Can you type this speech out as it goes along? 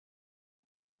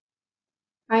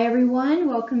Hi everyone,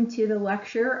 welcome to the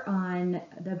lecture on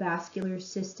the vascular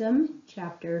system,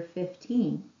 chapter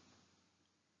 15.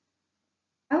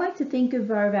 I like to think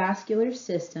of our vascular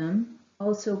system,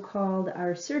 also called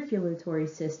our circulatory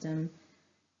system,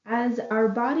 as our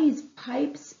body's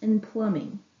pipes and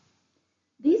plumbing.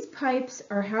 These pipes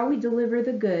are how we deliver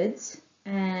the goods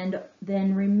and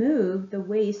then remove the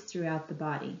waste throughout the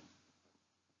body.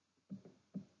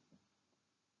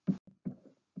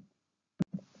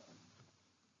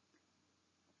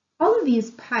 All of these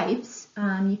pipes,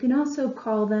 you can also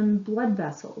call them blood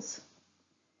vessels.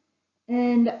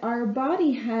 And our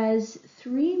body has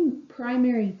three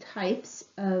primary types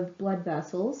of blood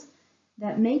vessels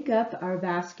that make up our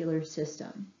vascular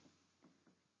system.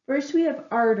 First, we have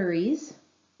arteries,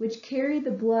 which carry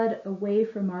the blood away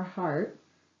from our heart.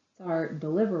 It's our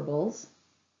deliverables.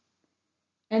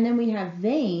 And then we have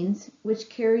veins, which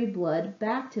carry blood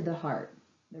back to the heart,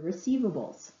 the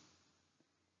receivables.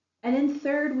 And then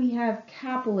third, we have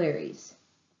capillaries.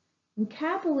 And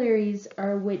capillaries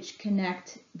are which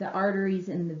connect the arteries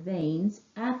and the veins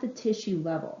at the tissue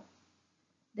level.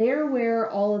 They're where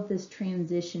all of this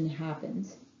transition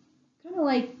happens, kind of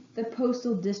like the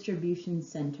postal distribution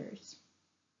centers.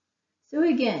 So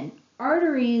again,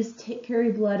 arteries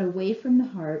carry blood away from the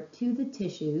heart to the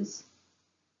tissues.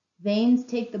 Veins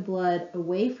take the blood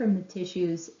away from the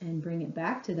tissues and bring it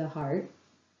back to the heart.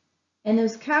 And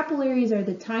those capillaries are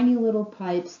the tiny little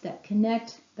pipes that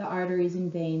connect the arteries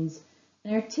and veins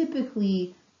and are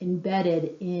typically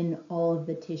embedded in all of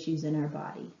the tissues in our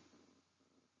body.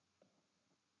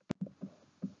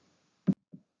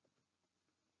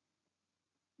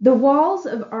 The walls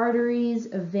of arteries,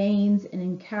 of veins, and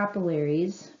in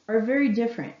capillaries are very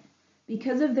different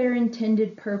because of their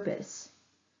intended purpose,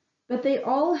 but they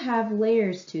all have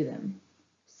layers to them.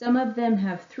 Some of them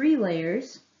have 3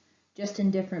 layers, just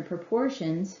in different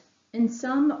proportions, and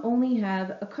some only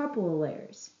have a couple of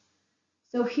layers.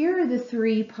 So here are the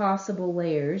 3 possible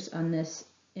layers on this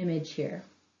image here.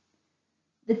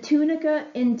 The tunica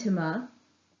intima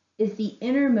is the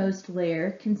innermost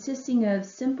layer consisting of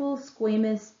simple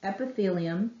squamous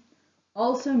epithelium,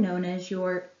 also known as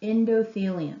your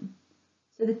endothelium.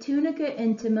 So the tunica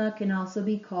intima can also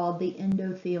be called the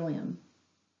endothelium.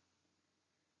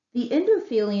 The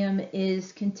endothelium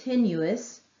is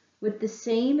continuous with the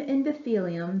same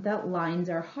endothelium that lines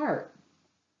our heart.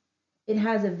 It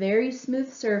has a very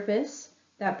smooth surface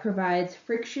that provides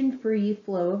friction-free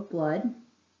flow of blood.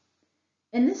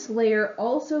 And this layer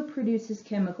also produces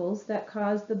chemicals that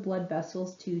cause the blood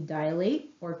vessels to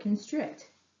dilate or constrict.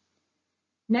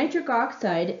 Nitric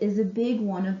oxide is a big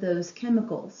one of those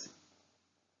chemicals.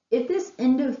 If this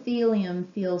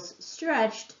endothelium feels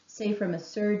stretched, say from a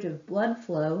surge of blood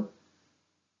flow,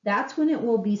 that's when it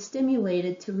will be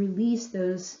stimulated to release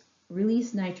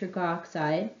nitric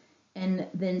oxide and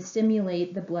then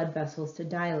stimulate the blood vessels to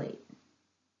dilate.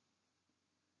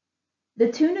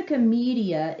 The tunica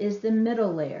media is the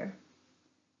middle layer.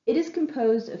 It is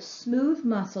composed of smooth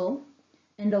muscle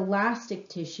and elastic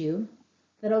tissue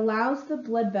that allows the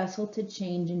blood vessel to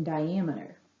change in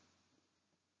diameter.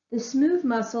 The smooth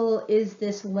muscle is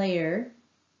this layer,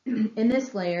 and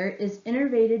this layer is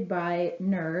innervated by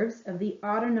nerves of the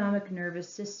autonomic nervous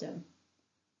system.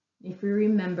 If we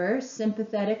remember,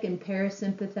 sympathetic and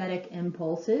parasympathetic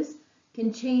impulses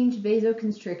can change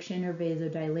vasoconstriction or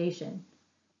vasodilation.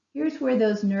 Here's where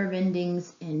those nerve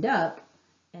endings end up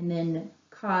and then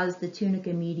cause the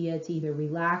tunica media to either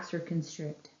relax or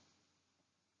constrict.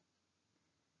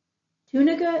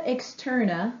 Tunica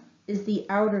externa is the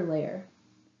outer layer.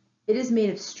 It is made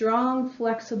of strong,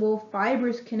 flexible,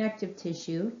 fibrous connective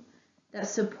tissue that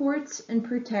supports and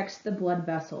protects the blood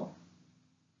vessel.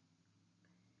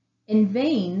 In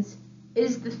veins, it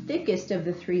is the thickest of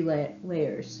the 3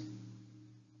 layers.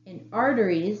 In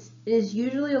arteries, it is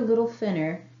usually a little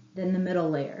thinner than the middle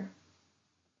layer.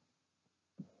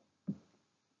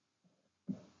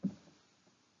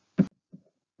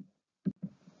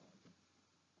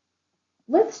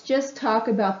 Let's just talk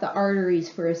about the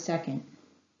arteries for a second.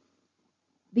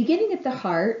 Beginning at the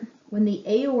heart, when the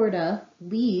aorta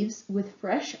leaves with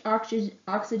fresh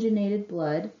oxygenated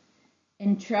blood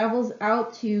and travels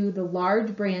out to the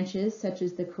large branches such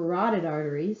as the carotid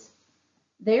arteries,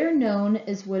 they're known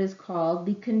as what is called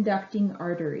the conducting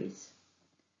arteries.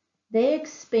 They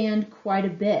expand quite a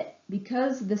bit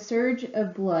because the surge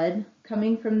of blood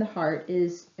coming from the heart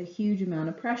is a huge amount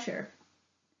of pressure.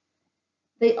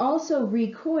 They also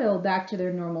recoil back to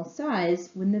their normal size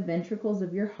when the ventricles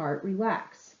of your heart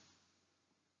relax.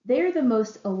 They're the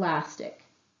most elastic.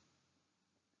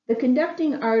 The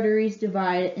conducting arteries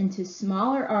divide into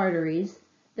smaller arteries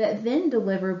that then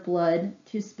deliver blood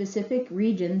to specific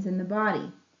regions in the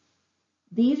body.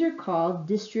 These are called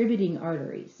distributing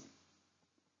arteries.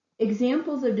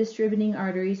 Examples of distributing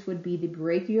arteries would be the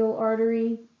brachial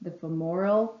artery, the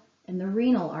femoral, and the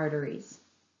renal arteries.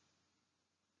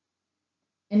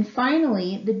 And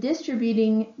finally, the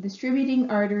distributing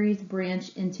arteries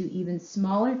branch into even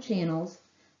smaller channels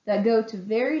that go to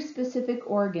very specific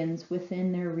organs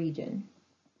within their region.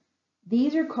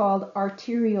 These are called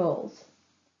arterioles.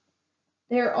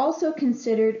 They are also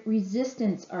considered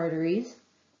resistance arteries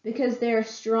because they are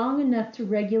strong enough to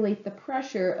regulate the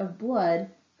pressure of blood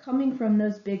coming from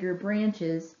those bigger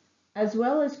branches, as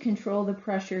well as control the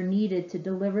pressure needed to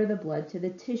deliver the blood to the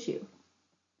tissue.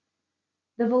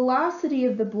 The velocity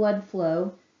of the blood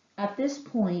flow at this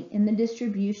point in the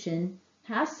distribution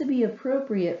has to be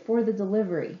appropriate for the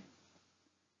delivery.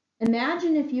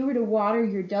 Imagine if you were to water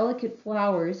your delicate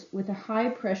flowers with a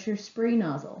high-pressure spray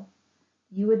nozzle.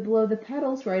 You would blow the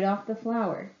petals right off the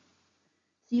flower.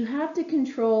 So you have to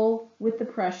control with the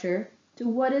pressure to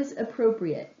what is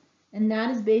appropriate, and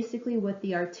that is basically what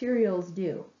the arterioles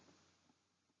do.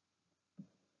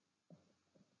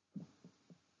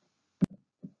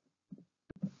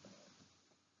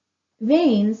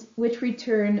 Veins, which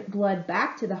return blood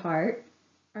back to the heart,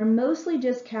 are mostly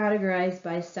just categorized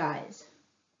by size,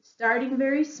 starting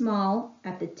very small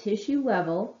at the tissue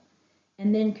level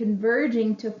and then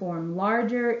converging to form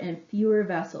larger and fewer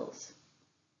vessels.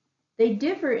 They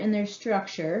differ in their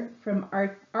structure from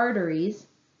arteries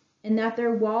in that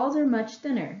their walls are much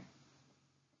thinner.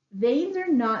 Veins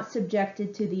are not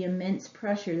subjected to the immense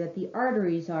pressure that the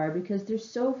arteries are because they're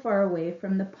so far away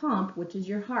from the pump, which is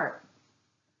your heart.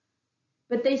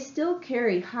 But they still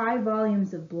carry high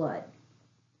volumes of blood.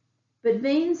 But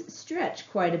veins stretch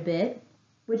quite a bit,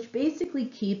 which basically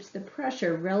keeps the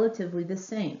pressure relatively the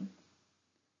same.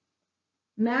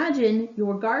 Imagine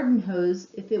your garden hose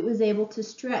if it was able to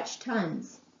stretch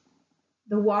tons.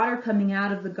 The water coming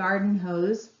out of the garden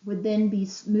hose would then be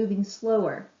moving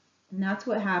slower, and that's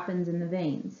what happens in the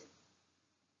veins.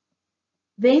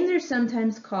 Veins are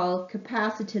sometimes called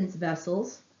capacitance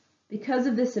vessels because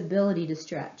of this ability to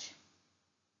stretch.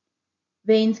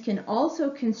 Veins can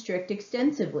also constrict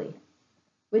extensively,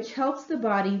 which helps the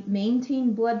body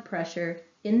maintain blood pressure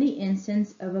in the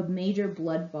instance of a major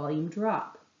blood volume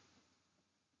drop.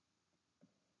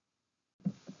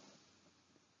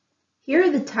 Here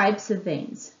are the types of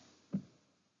veins.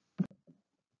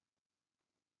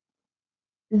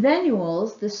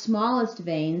 Venules, the smallest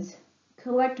veins,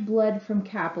 collect blood from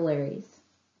capillaries.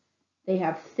 They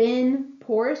have thin,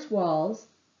 porous walls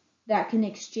that can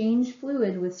exchange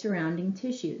fluid with surrounding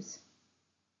tissues.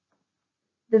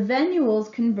 The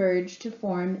venules converge to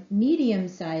form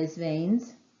medium-sized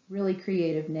veins, really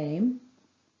creative name,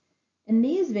 and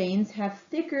these veins have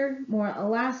thicker, more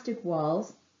elastic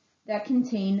walls that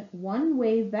contain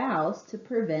one-way valves to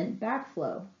prevent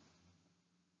backflow.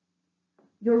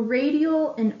 Your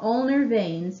radial and ulnar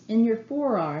veins in your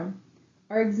forearm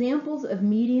are examples of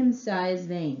medium-sized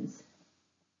veins.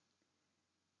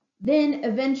 Then,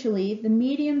 eventually, the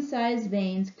medium-sized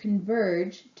veins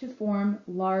converge to form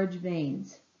large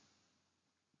veins.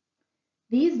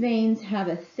 These veins have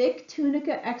a thick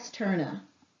tunica externa,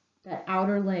 that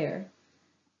outer layer,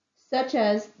 such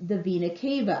as the vena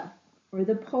cava, or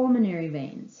the pulmonary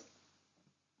veins.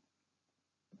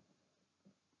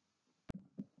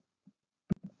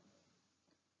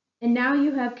 And now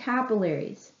you have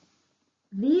capillaries.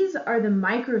 These are the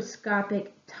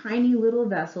microscopic, tiny little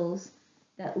vessels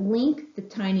that link the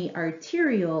tiny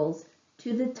arterioles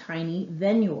to the tiny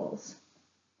venules.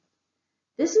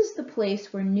 This is the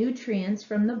place where nutrients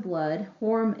from the blood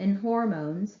and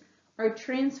hormones are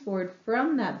transferred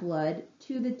from that blood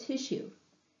to the tissue,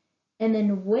 and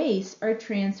then wastes are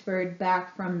transferred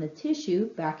back from the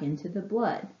tissue back into the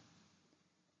blood.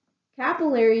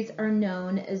 Capillaries are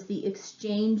known as the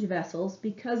exchange vessels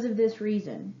because of this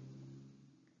reason.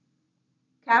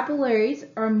 Capillaries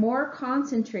are more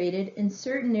concentrated in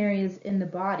certain areas in the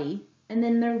body, and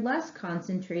then they're less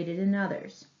concentrated in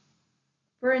others.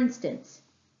 For instance,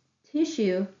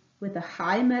 tissue with a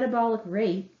high metabolic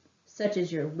rate, such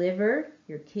as your liver,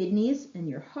 your kidneys, and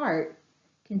your heart,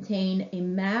 contain a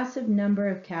massive number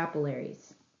of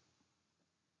capillaries.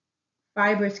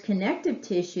 Fibrous connective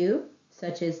tissue,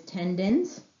 such as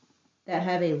tendons, that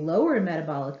have a lower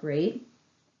metabolic rate,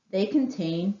 they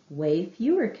contain way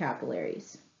fewer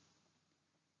capillaries.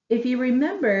 If you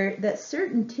remember that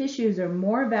certain tissues are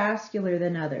more vascular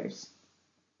than others,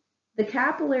 the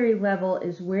capillary level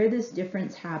is where this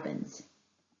difference happens.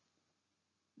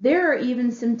 There are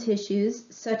even some tissues,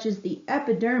 such as the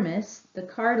epidermis, the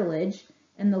cartilage,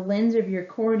 and the lens of your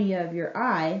cornea of your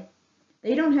eye,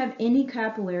 they don't have any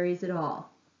capillaries at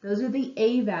all. Those are the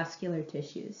avascular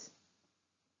tissues.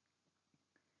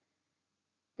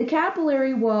 The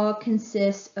capillary wall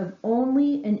consists of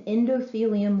only an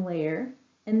endothelium layer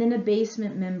and then a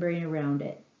basement membrane around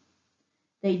it.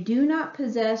 They do not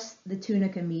possess the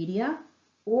tunica media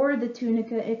or the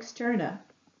tunica externa.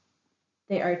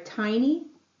 They are tiny,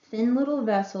 thin little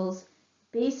vessels,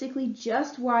 basically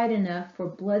just wide enough for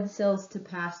blood cells to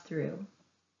pass through.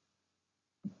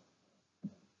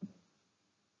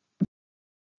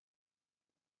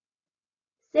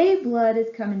 Say blood is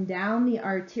coming down the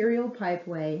arterial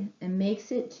pipeway and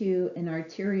makes it to an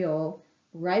arteriole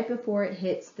right before it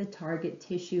hits the target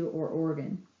tissue or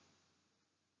organ.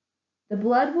 The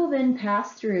blood will then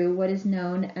pass through what is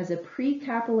known as a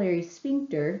precapillary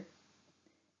sphincter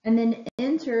and then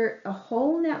enter a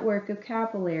whole network of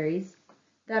capillaries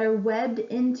that are webbed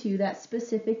into that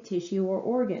specific tissue or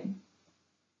organ.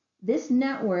 This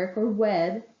network or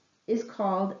web is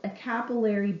called a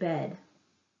capillary bed.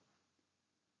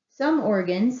 Some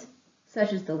organs,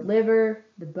 such as the liver,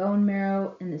 the bone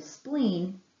marrow, and the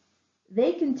spleen,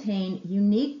 they contain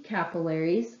unique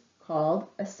capillaries called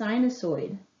a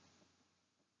sinusoid.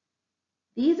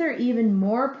 These are even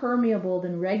more permeable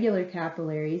than regular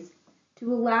capillaries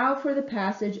to allow for the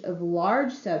passage of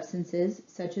large substances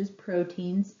such as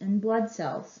proteins and blood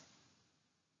cells.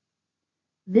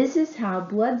 This is how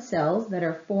blood cells that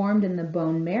are formed in the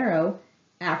bone marrow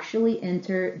actually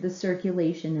enter the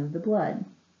circulation of the blood.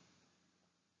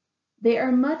 They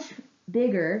are much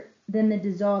bigger than the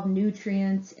dissolved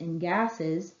nutrients and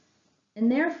gases,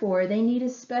 and therefore they need a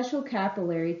special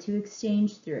capillary to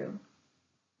exchange through.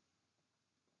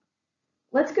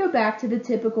 Let's go back to the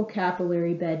typical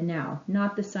capillary bed now,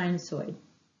 not the sinusoid.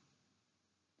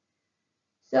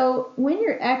 So when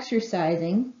you're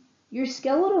exercising, your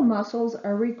skeletal muscles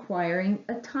are requiring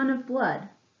a ton of blood.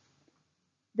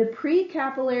 The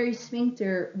precapillary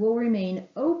sphincter will remain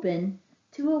open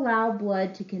to allow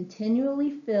blood to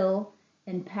continually fill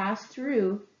and pass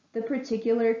through the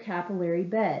particular capillary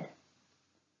bed.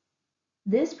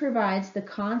 This provides the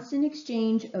constant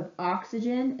exchange of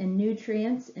oxygen and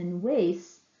nutrients and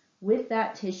wastes with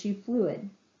that tissue fluid.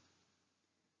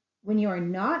 When you are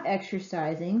not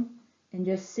exercising and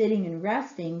just sitting and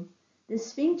resting, the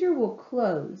sphincter will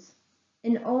close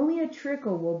and only a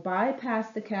trickle will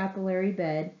bypass the capillary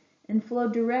bed and flow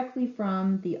directly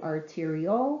from the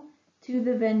arteriole to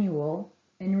the venule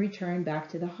and return back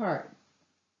to the heart.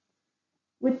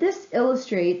 What this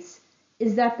illustrates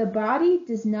is that the body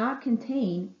does not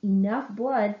contain enough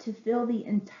blood to fill the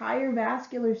entire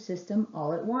vascular system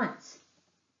all at once.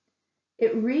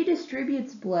 It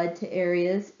redistributes blood to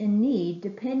areas in need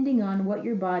depending on what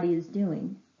your body is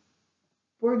doing.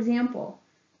 For example,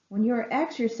 when you are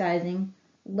exercising,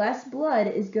 less blood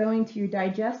is going to your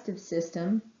digestive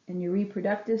system and your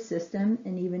reproductive system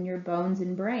and even your bones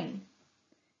and brain.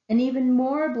 And even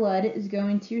more blood is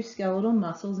going to your skeletal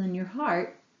muscles and your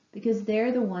heart because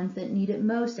they're the ones that need it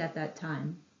most at that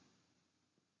time.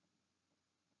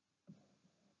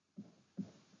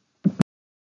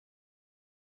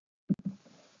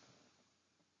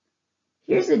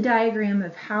 Here's a diagram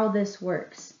of how this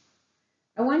works.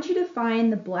 I want you to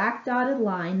find the black dotted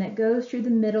line that goes through the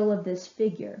middle of this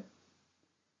figure.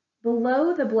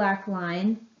 Below the black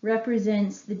line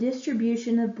represents the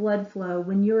distribution of blood flow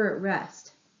when you're at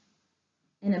rest.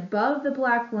 And above the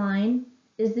black line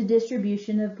is the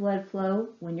distribution of blood flow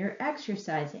when you're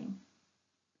exercising.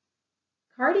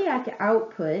 Cardiac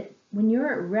output when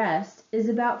you're at rest is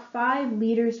about 5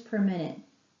 liters per minute.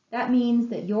 That means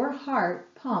that your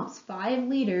heart pumps 5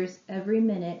 liters every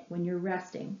minute when you're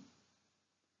resting.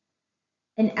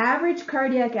 An average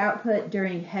cardiac output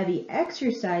during heavy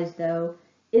exercise, though,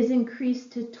 is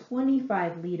increased to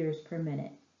 25 liters per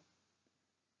minute.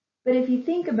 But if you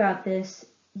think about this,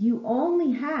 you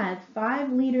only had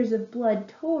 5 liters of blood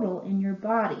total in your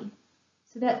body.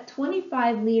 So that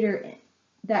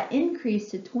increase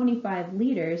to 25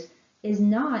 liters is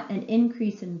not an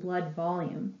increase in blood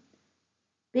volume.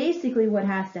 Basically what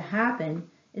has to happen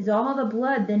is all the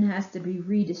blood then has to be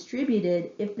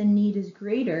redistributed if the need is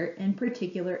greater in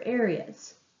particular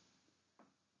areas.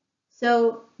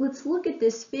 So let's look at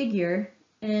this figure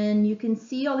and you can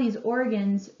see all these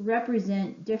organs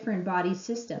represent different body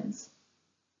systems.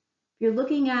 If you're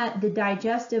looking at the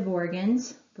digestive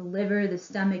organs, the liver, the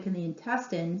stomach, and the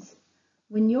intestines,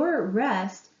 when you're at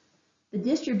rest, the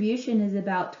distribution is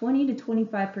about 20 to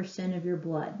 25% of your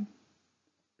blood.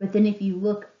 But then if you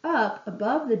look up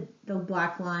above the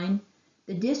black line,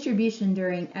 the distribution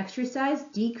during exercise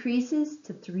decreases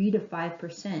to 3 to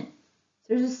 5%. So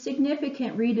there's a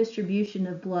significant redistribution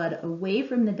of blood away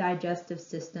from the digestive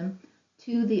system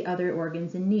to the other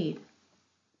organs in need.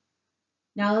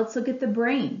 Now let's look at the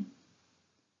brain.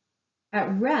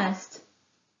 At rest,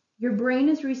 your brain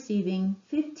is receiving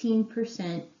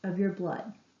 15% of your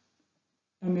blood.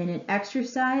 And then at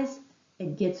exercise,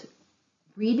 it gets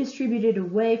redistributed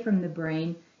away from the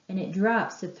brain and it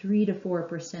drops to 3 to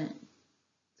 4%.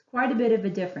 It's quite a bit of a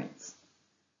difference.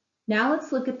 Now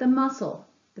let's look at the muscle,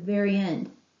 the very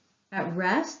end. At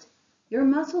rest, your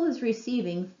muscle is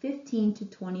receiving 15 to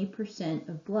 20%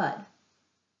 of blood.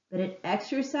 But at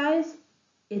exercise,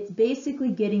 it's basically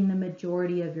getting the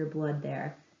majority of your blood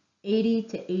there, 80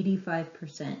 to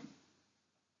 85%.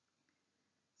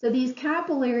 So these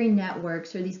capillary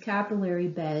networks or these capillary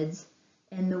beds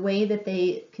and the way that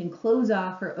they can close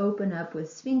off or open up with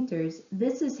sphincters,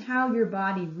 this is how your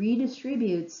body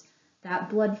redistributes that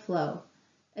blood flow.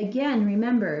 Again,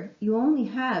 remember, you only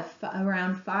have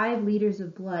around 5 liters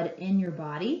of blood in your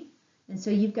body, and so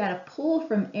you've got to pull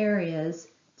from areas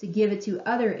to give it to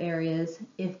other areas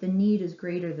if the need is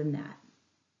greater than that.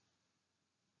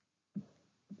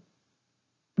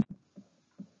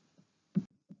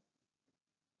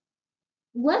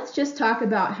 Let's just talk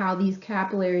about how these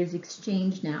capillaries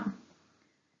exchange now.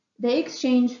 They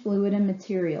exchange fluid and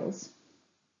materials.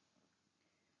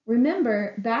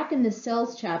 Remember, back in the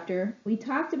cells chapter, we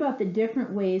talked about the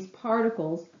different ways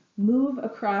particles move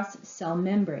across cell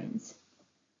membranes.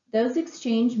 Those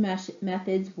exchange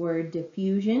methods were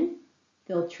diffusion,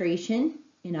 filtration,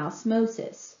 and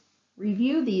osmosis.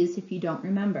 Review these if you don't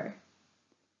remember.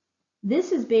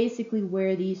 This is basically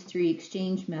where these 3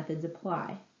 exchange methods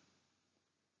apply.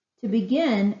 To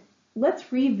begin,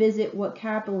 let's revisit what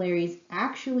capillaries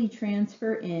actually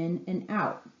transfer in and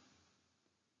out.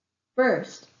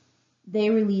 First, they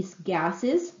release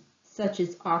gases, such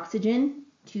as oxygen,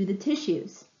 to the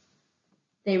tissues.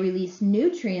 They release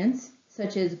nutrients,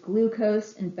 such as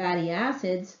glucose and fatty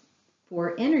acids,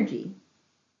 for energy.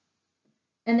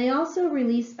 And they also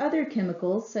release other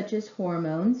chemicals, such as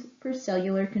hormones, for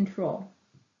cellular control.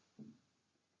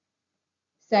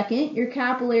 Second, your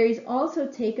capillaries also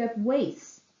take up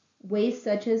waste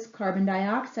such as carbon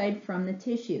dioxide from the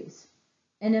tissues,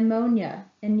 and ammonia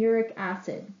and uric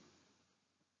acid.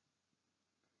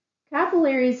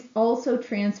 Capillaries also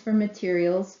transfer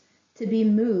materials to be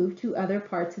moved to other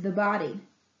parts of the body,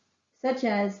 such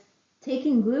as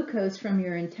taking glucose from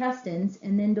your intestines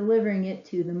and then delivering it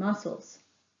to the muscles,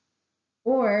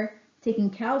 or taking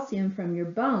calcium from your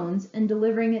bones and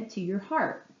delivering it to your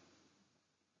heart.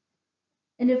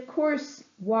 And of course,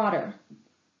 water.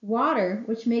 Water,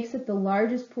 which makes up the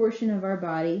largest portion of our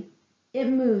body, it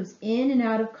moves in and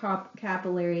out of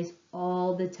capillaries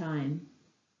all the time.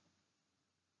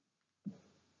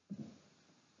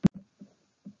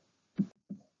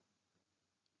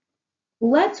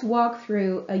 Let's walk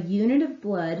through a unit of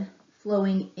blood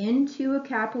flowing into a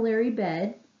capillary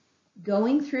bed,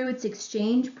 going through its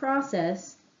exchange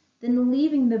process, then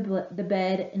leaving the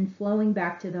bed and flowing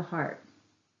back to the heart.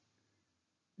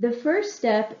 The first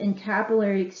step in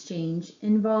capillary exchange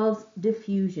involves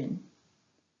diffusion.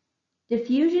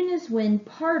 Diffusion is when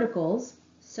particles,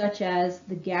 such as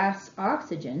the gas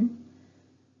oxygen,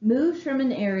 move from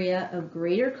an area of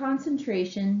greater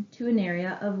concentration to an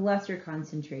area of lesser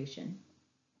concentration.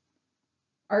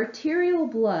 Arterial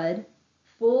blood,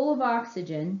 full of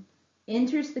oxygen,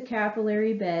 enters the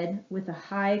capillary bed with a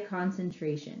high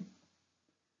concentration.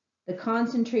 The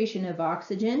concentration of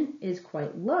oxygen is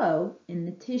quite low in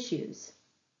the tissues.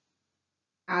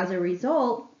 As a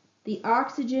result, the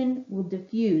oxygen will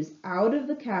diffuse out of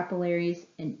the capillaries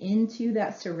and into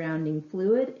that surrounding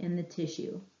fluid in the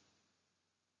tissue.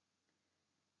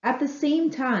 At the same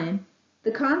time,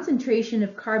 the concentration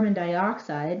of carbon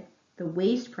dioxide, the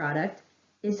waste product,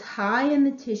 is high in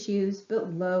the tissues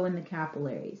but low in the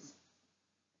capillaries.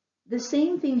 The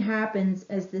same thing happens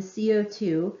as the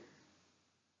CO2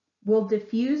 will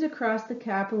diffuse across the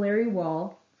capillary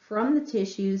wall from the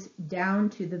tissues down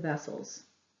to the vessels.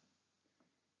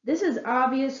 This is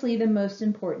obviously the most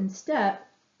important step,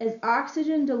 as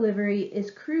oxygen delivery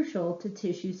is crucial to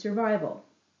tissue survival.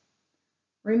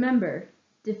 Remember,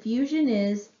 diffusion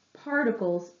is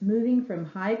particles moving from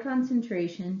high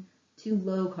concentration to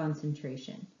low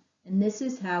concentration, and this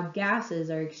is how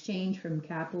gases are exchanged from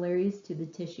capillaries to the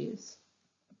tissues.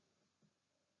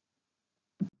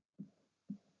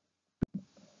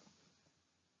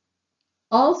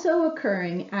 Also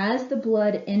occurring as the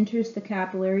blood enters the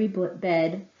capillary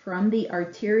bed from the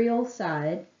arterial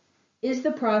side is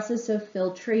the process of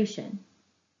filtration.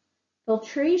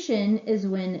 Filtration is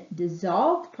when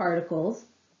dissolved particles,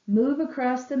 move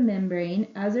across the membrane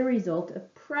as a result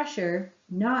of pressure,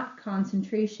 not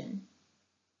concentration.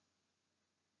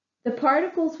 The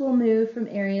particles will move from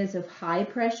areas of high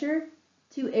pressure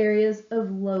to areas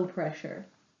of low pressure.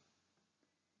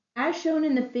 As shown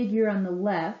in the figure on the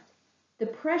left, the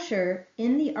pressure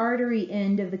in the artery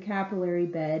end of the capillary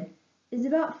bed is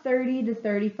about 30 to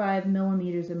 35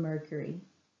 millimeters of mercury.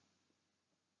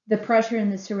 The pressure in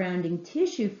the surrounding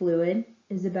tissue fluid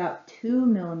is about 2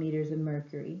 millimeters of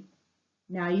mercury.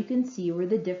 Now you can see where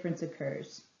the difference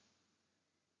occurs.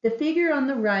 The figure on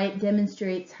the right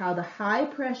demonstrates how the high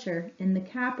pressure in the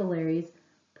capillaries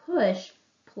push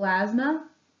plasma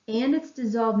and its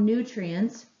dissolved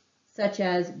nutrients, such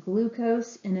as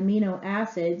glucose and amino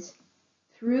acids,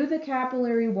 through the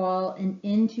capillary wall and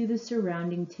into the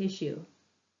surrounding tissue.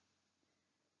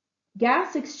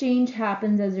 Gas exchange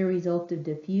happens as a result of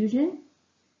diffusion,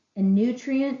 and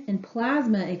nutrient and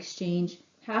plasma exchange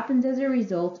happens as a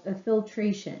result of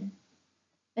filtration.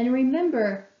 And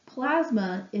remember,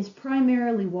 plasma is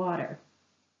primarily water.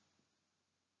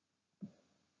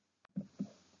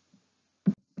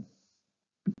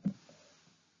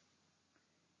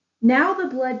 Now the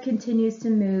blood continues to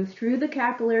move through the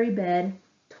capillary bed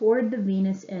toward the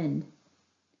venous end.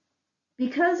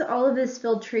 Because all of this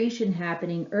filtration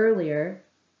happening earlier,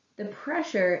 the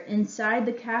pressure inside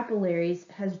the capillaries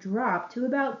has dropped to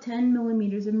about 10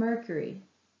 millimeters of mercury.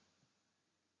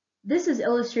 This is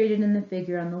illustrated in the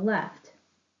figure on the left.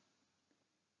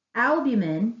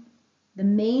 Albumin, the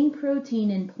main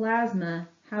protein in plasma,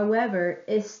 however,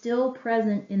 is still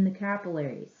present in the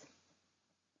capillaries.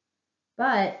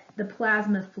 But the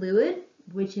plasma fluid,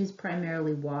 which is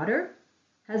primarily water,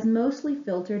 has mostly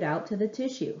filtered out to the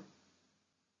tissue.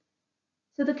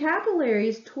 So the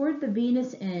capillaries toward the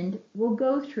venous end will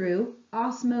go through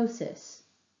osmosis.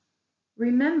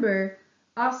 Remember,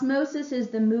 osmosis is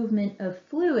the movement of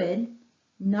fluid,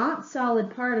 not solid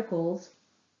particles,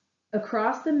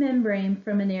 across the membrane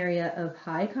from an area of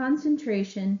high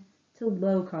concentration to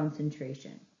low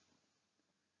concentration.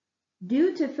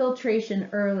 Due to filtration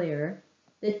earlier,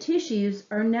 the tissues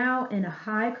are now in a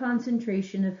high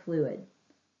concentration of fluid,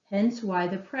 hence why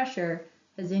the pressure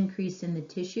has increased in the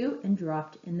tissue and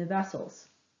dropped in the vessels.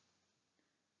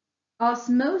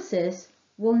 Osmosis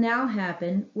will now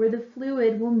happen where the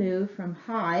fluid will move from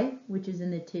high, which is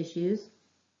in the tissues,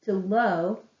 to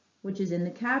low, which is in the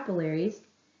capillaries,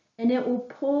 and it will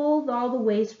pull all the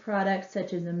waste products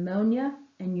such as ammonia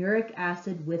and uric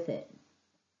acid with it.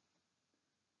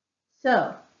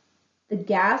 So, the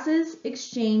gases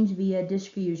exchange via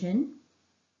diffusion,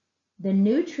 the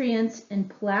nutrients and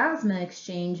plasma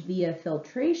exchange via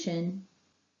filtration,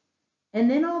 and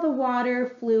then all the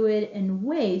water, fluid, and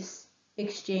waste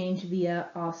exchange via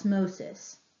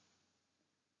osmosis.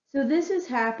 So this is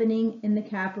happening in the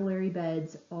capillary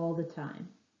beds all the time.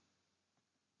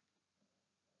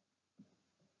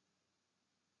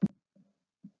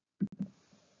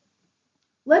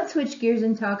 Let's switch gears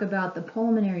and talk about the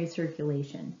pulmonary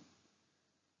circulation.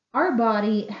 Our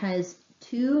body has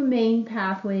two main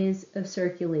pathways of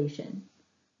circulation,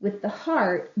 with the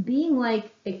heart being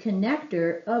like a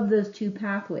connector of those two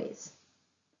pathways.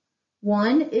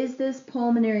 One is this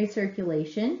pulmonary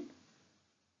circulation,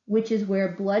 which is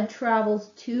where blood travels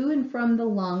to and from the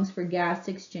lungs for gas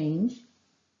exchange.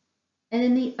 And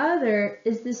then the other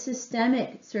is the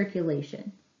systemic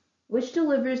circulation, which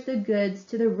delivers the goods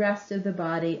to the rest of the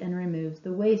body and removes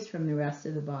the waste from the rest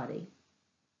of the body.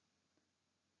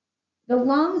 The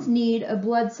lungs need a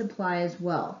blood supply as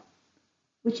well,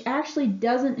 which actually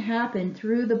doesn't happen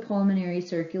through the pulmonary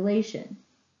circulation.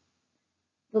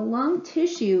 The lung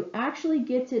tissue actually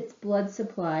gets its blood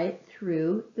supply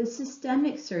through the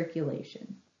systemic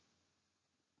circulation.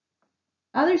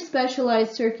 Other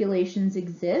specialized circulations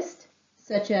exist,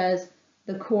 such as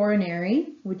the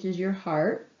coronary, which is your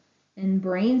heart, and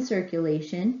brain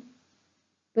circulation,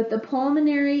 but the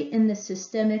pulmonary and the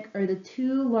systemic are the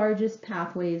two largest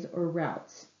pathways or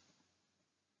routes.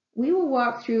 We will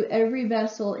walk through every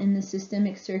vessel in the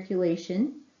systemic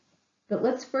circulation, but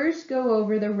let's first go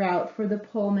over the route for the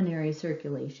pulmonary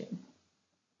circulation.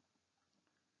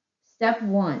 Step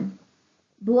 1.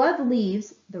 Blood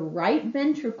leaves the right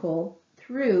ventricle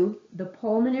through the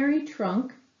pulmonary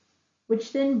trunk,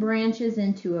 which then branches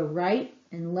into a right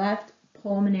and left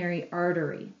pulmonary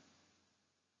artery.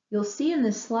 You'll see in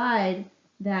the slide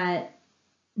that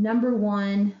number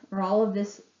 1, or all of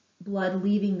this blood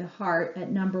leaving the heart at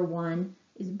number 1,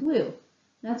 is blue.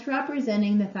 That's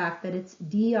representing the fact that it's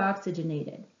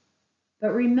deoxygenated.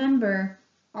 But remember,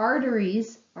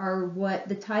 arteries are what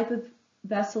the type of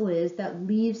vessel is that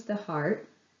leaves the heart,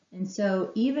 And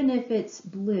so even if it's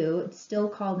blue, it's still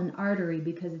called an artery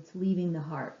because it's leaving the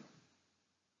heart.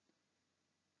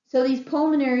 So these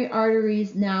pulmonary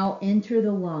arteries now enter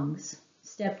the lungs.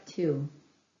 Step 2.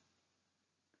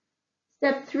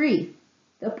 Step 3.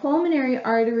 The pulmonary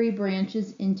artery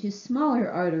branches into smaller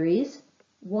arteries,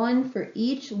 one for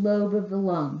each lobe of the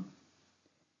lung.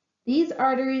 These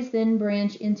arteries then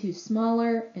branch into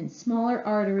smaller and smaller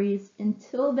arteries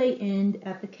until they end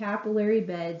at the capillary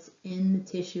beds in the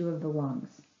tissue of the lungs.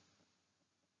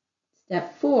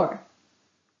 Step 4.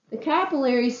 The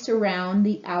capillaries surround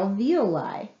the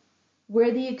alveoli,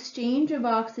 where the exchange of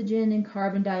oxygen and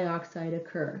carbon dioxide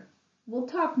occur. We'll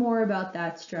talk more about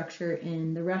that structure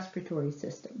in the respiratory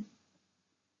system.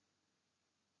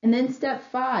 And then step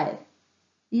 5.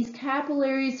 These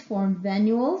capillaries form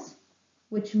venules,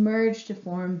 which merge to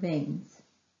form veins.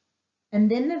 And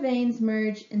then the veins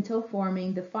merge until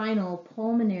forming the final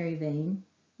pulmonary vein,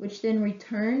 which then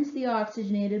returns the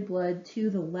oxygenated blood to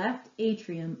the left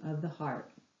atrium of the heart.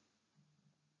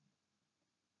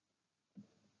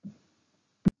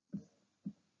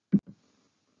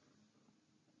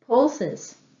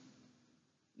 Pulses.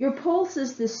 Your pulse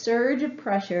is the surge of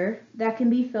pressure that can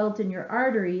be felt in your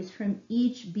arteries from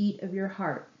each beat of your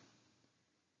heart.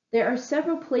 There are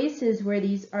several places where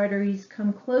these arteries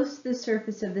come close to the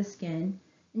surface of the skin,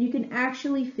 and you can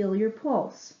actually feel your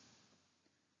pulse.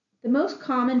 The most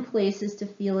common places to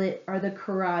feel it are the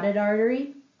carotid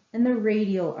artery and the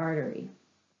radial artery.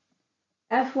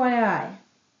 FYI,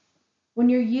 when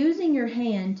you're using your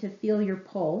hand to feel your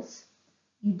pulse,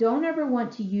 you don't ever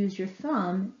want to use your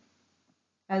thumb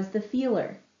as the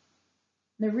feeler.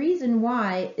 The reason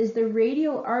why is the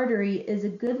radial artery is a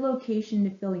good location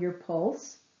to feel your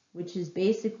pulse, which is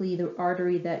basically the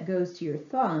artery that goes to your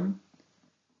thumb.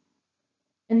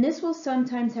 And this will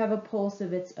sometimes have a pulse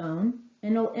of its own,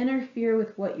 and it'll interfere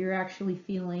with what you're actually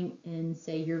feeling in,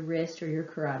 say, your wrist or your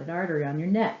carotid artery on your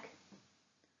neck.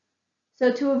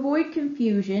 So to avoid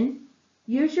confusion,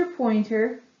 use your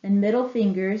pointer and middle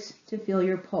fingers to feel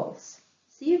your pulse.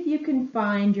 See if you can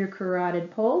find your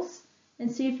carotid pulse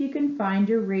and see if you can find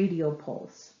your radial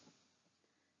pulse.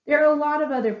 There are a lot of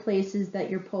other places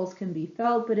that your pulse can be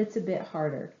felt, but it's a bit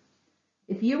harder.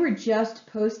 If you were just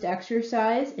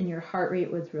post-exercise and your heart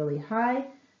rate was really high,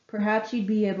 perhaps you'd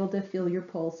be able to feel your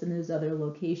pulse in those other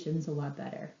locations a lot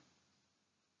better.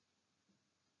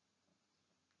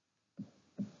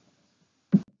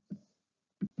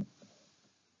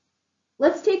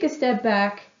 Let's take a step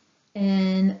back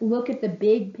and look at the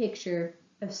big picture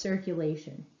of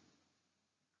circulation.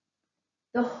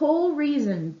 The whole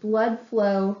reason blood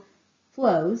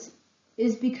flows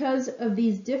is because of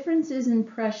these differences in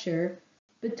pressure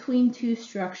between two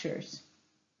structures.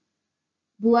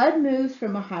 Blood moves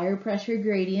from a higher pressure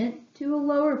gradient to a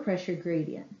lower pressure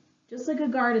gradient, just like a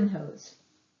garden hose.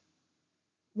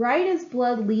 Right as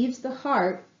blood leaves the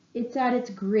heart, it's at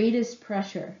its greatest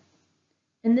pressure.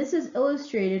 And this is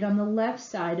illustrated on the left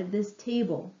side of this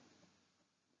table.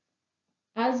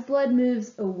 As blood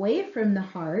moves away from the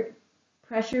heart,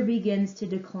 pressure begins to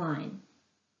decline.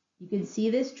 You can see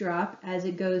this drop as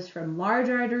it goes from large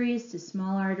arteries to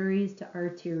small arteries to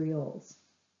arterioles.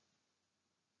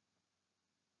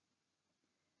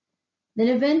 Then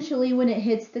eventually when it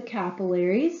hits the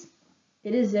capillaries,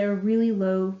 it is at a really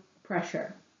low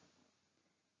pressure.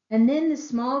 And then the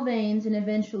small veins and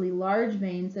eventually large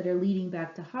veins that are leading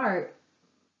back to heart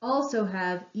also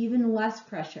have even less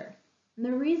pressure. And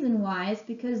the reason why is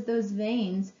because those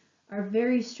veins are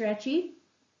very stretchy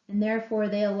and therefore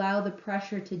they allow the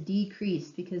pressure to decrease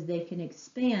because they can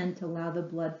expand to allow the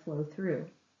blood flow through.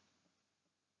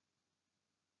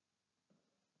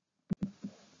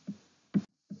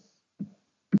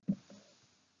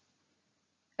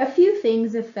 A few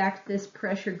things affect this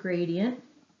pressure gradient,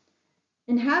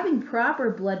 and having proper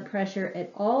blood pressure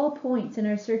at all points in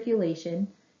our circulation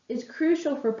is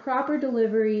crucial for proper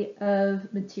delivery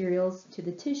of materials to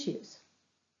the tissues.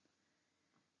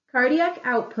 Cardiac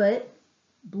output,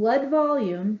 blood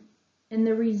volume, and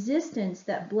the resistance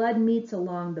that blood meets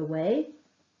along the way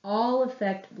all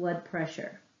affect blood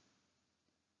pressure.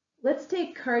 Let's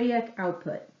take cardiac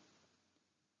output.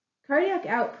 Cardiac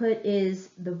output is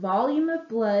the volume of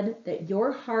blood that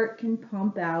your heart can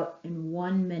pump out in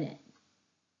 1 minute.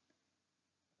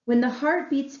 When the heart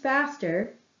beats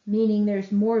faster, meaning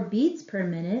there's more beats per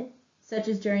minute, such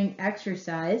as during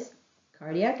exercise,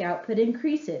 cardiac output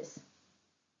increases.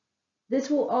 This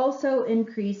will also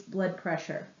increase blood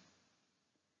pressure.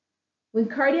 When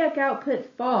cardiac output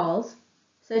falls,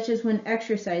 such as when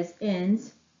exercise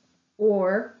ends,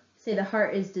 or say the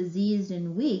heart is diseased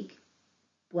and weak,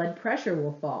 blood pressure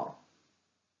will fall.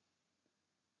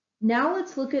 Now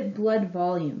let's look at blood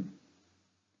volume.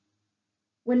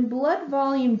 When blood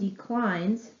volume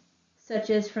declines, such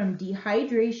as from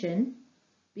dehydration,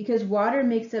 because water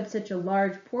makes up such a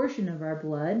large portion of our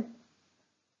blood,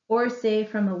 or say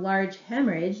from a large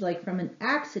hemorrhage, like from an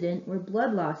accident where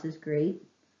blood loss is great,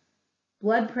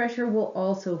 blood pressure will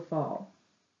also fall.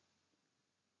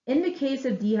 In the case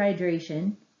of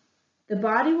dehydration, the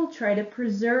body will try to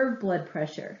preserve blood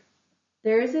pressure.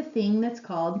 There is a thing that's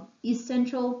called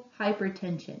essential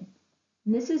hypertension.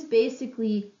 And this is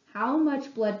basically how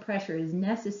much blood pressure is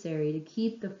necessary to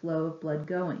keep the flow of blood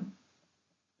going.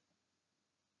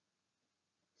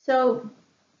 So,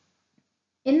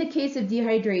 in the case of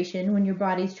dehydration, when your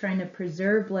body's trying to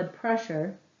preserve blood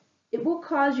pressure, it will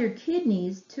cause your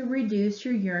kidneys to reduce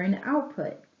your urine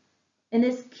output. And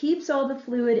this keeps all the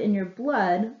fluid in your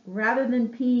blood rather than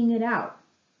peeing it out,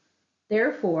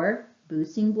 therefore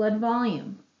boosting blood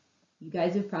volume. You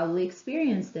guys have probably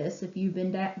experienced this. If you've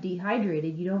been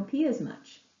dehydrated, you don't pee as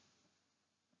much.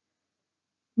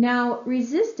 Now,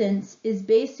 resistance is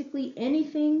basically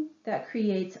anything that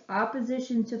creates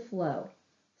opposition to flow,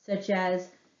 such as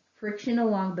friction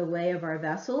along the way of our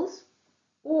vessels,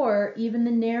 or even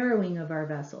the narrowing of our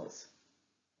vessels.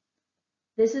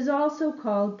 This is also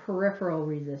called peripheral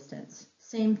resistance.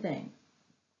 Same thing.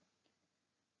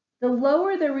 The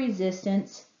lower the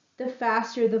resistance, the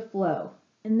faster the flow,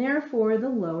 and therefore the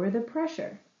lower the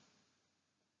pressure.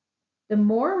 The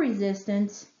more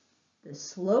resistance, the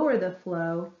slower the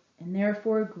flow, and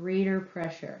therefore greater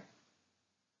pressure.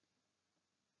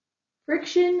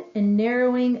 Friction and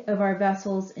narrowing of our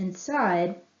vessels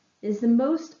inside is the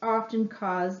most often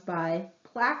caused by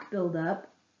plaque buildup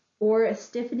or a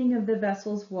stiffening of the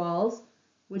vessel's walls,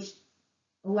 which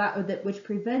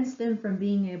prevents them from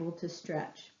being able to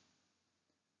stretch.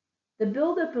 The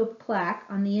buildup of plaque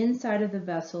on the inside of the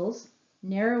vessels,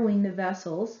 narrowing the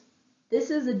vessels, this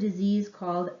is a disease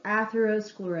called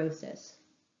atherosclerosis.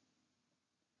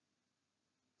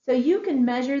 So you can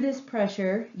measure this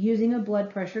pressure using a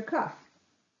blood pressure cuff.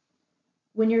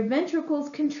 When your ventricles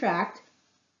contract,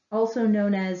 also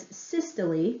known as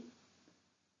systole,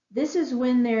 this is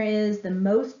when there is the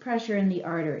most pressure in the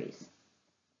arteries.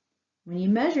 When you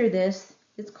measure this,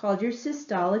 it's called your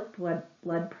systolic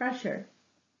blood pressure.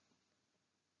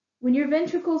 When your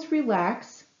ventricles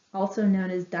relax, also known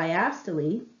as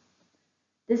diastole,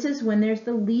 this is when there's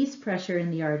the least pressure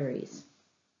in the arteries.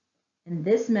 And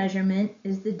this measurement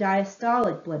is the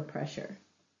diastolic blood pressure.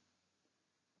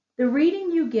 The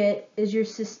reading you get is your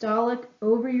systolic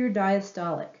over your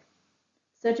diastolic,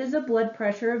 such as a blood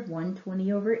pressure of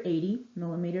 120/80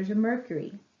 millimeters of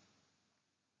mercury.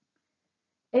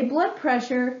 A blood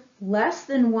pressure less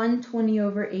than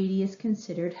 120/80 is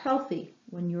considered healthy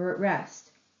when you're at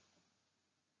rest.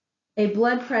 A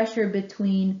blood pressure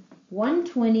between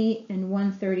 120 and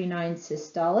 139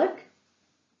 systolic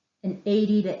and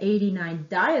 80 to 89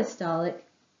 diastolic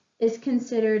is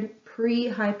considered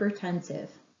pre-hypertensive.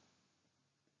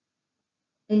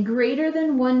 And greater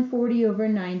than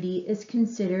 140/90 is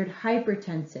considered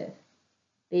hypertensive,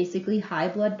 basically high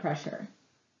blood pressure.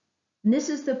 And this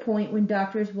is the point when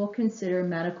doctors will consider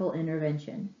medical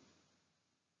intervention.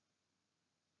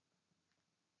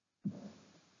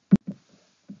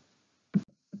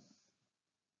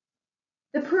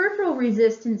 The peripheral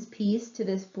resistance piece to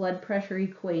this blood pressure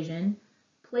equation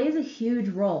plays a huge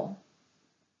role.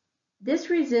 This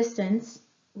resistance,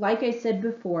 like I said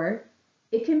before,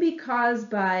 it can be caused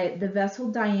by the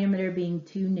vessel diameter being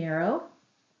too narrow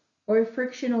or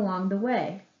friction along the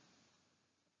way.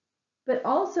 But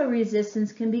also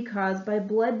resistance can be caused by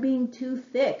blood being too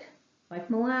thick, like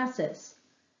molasses.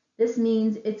 This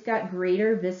means it's got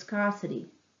greater viscosity.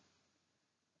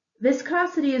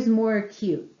 Viscosity is more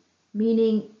acute,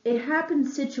 meaning it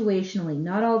happens situationally,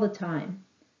 not all the time,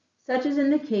 such as in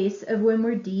the case of when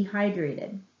we're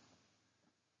dehydrated.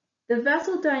 The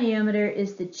vessel diameter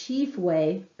is the chief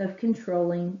way of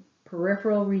controlling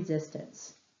peripheral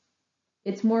resistance.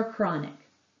 It's more chronic.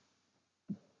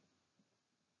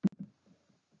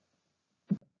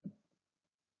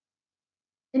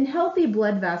 In healthy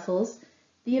blood vessels,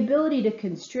 the ability to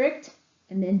constrict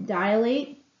and then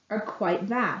dilate are quite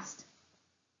vast.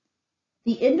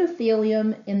 The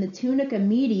endothelium and the tunica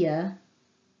media,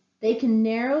 they can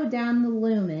narrow down the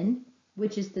lumen,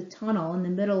 which is the tunnel in the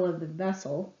middle of the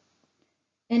vessel,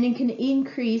 and it can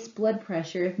increase blood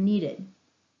pressure if needed.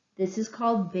 This is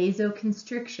called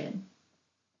vasoconstriction.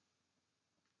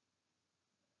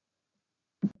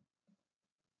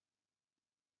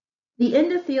 The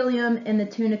endothelium and the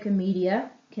tunica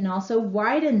media can also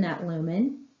widen that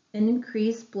lumen and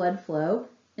increase blood flow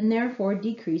and therefore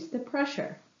decrease the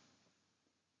pressure.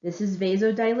 This is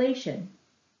vasodilation.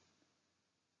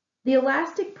 The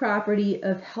elastic property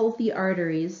of healthy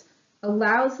arteries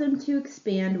allows them to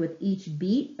expand with each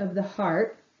beat of the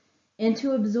heart and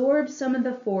to absorb some of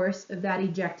the force of that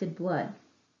ejected blood.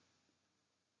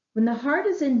 When the heart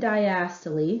is in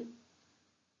diastole,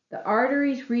 the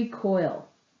arteries recoil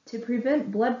to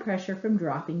prevent blood pressure from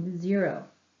dropping to zero.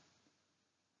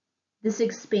 This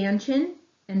expansion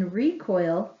and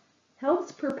recoil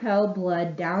helps propel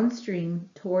blood downstream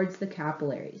towards the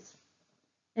capillaries.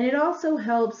 And it also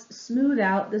helps smooth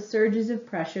out the surges of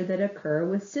pressure that occur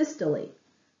with systole,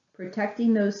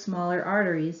 protecting those smaller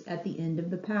arteries at the end of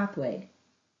the pathway.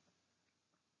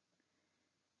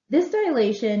 This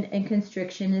dilation and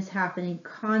constriction is happening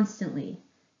constantly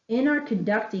in our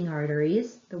conducting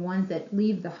arteries, the ones that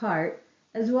leave the heart,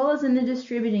 as well as in the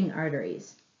distributing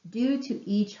arteries, due to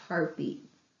each heartbeat.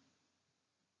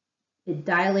 It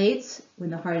dilates when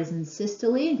the heart is in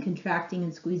systole and contracting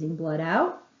and squeezing blood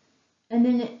out, and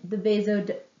then it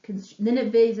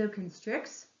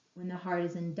vasoconstricts when the heart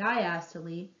is in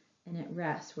diastole and it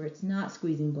rests where it's not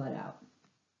squeezing blood out.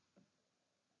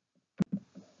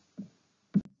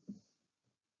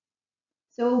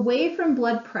 So away from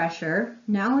blood pressure,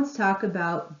 now let's talk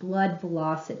about blood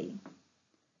velocity.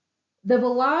 The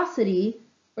velocity,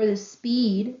 or the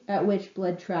speed at which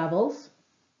blood travels,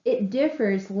 it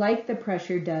differs like the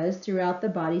pressure does throughout the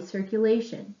body's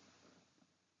circulation.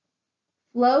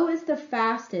 Flow is the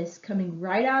fastest coming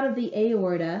right out of the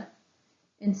aorta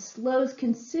and slows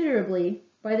considerably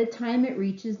by the time it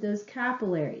reaches those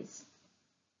capillaries.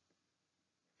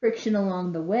 Friction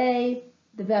along the way,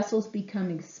 the vessels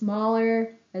becoming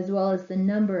smaller, as well as the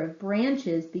number of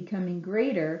branches becoming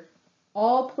greater,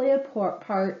 all play a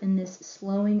part in this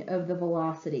slowing of the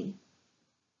velocity.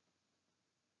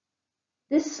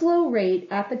 This slow rate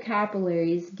at the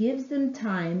capillaries gives them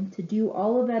time to do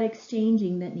all of that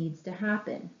exchanging that needs to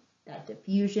happen, that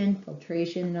diffusion,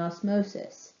 filtration, and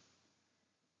osmosis.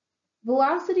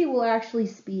 Velocity will actually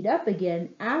speed up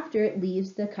again after it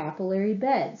leaves the capillary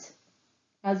beds,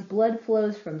 as blood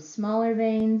flows from smaller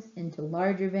veins into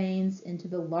larger veins into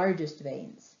the largest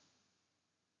veins.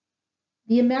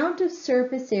 The amount of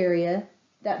surface area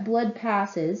that blood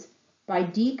passes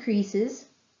decreases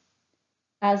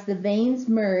as the veins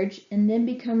merge and then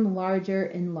become larger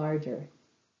and larger.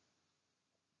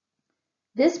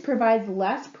 This provides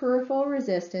less peripheral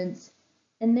resistance,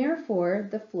 and therefore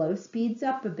the flow speeds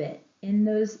up a bit in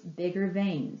those bigger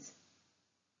veins.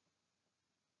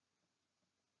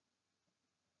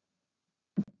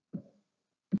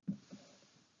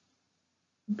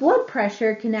 Blood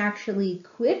pressure can actually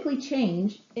quickly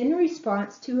change in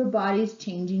response to a body's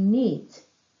changing needs.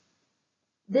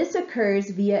 This occurs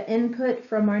via input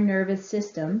from our nervous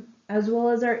system as well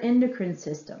as our endocrine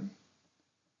system.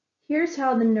 Here's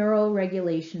how the neural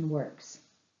regulation works.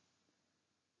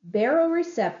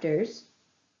 Baroreceptors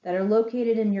that are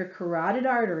located in your carotid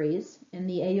arteries in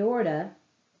the aorta,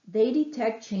 they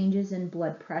detect changes in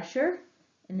blood pressure,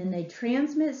 and then they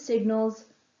transmit signals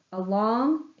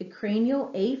along a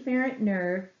cranial afferent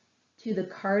nerve to the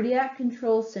cardiac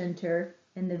control center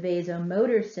and the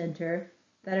vasomotor center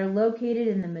that are located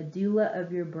in the medulla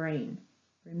of your brain.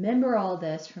 Remember all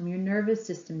this from your nervous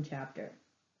system chapter.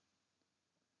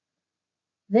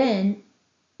 Then,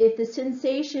 if the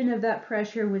sensation of that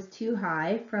pressure was too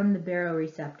high from the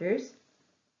baroreceptors,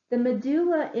 the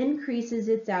medulla increases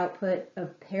its output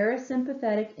of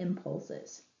parasympathetic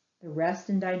impulses, the rest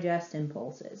and digest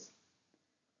impulses.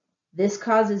 This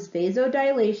causes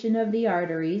vasodilation of the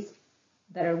arteries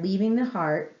that are leaving the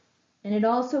heart, and it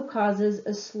also causes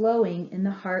a slowing in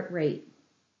the heart rate.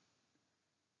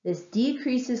 This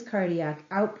decreases cardiac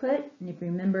output, and if you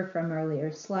remember from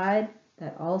earlier slide,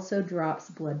 that also drops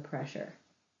blood pressure.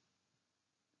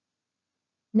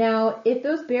 Now, if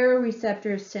those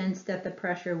baroreceptors sensed that the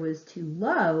pressure was too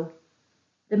low,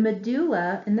 the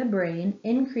medulla in the brain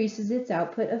increases its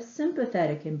output of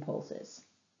sympathetic impulses.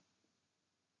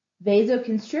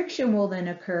 Vasoconstriction will then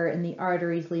occur in the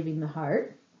arteries leaving the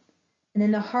heart, and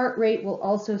then the heart rate will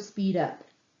also speed up,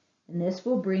 and this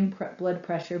will bring blood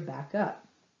pressure back up.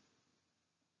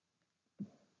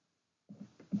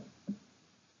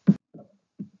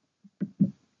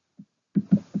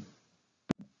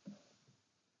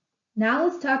 Now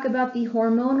let's talk about the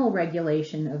hormonal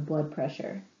regulation of blood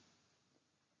pressure.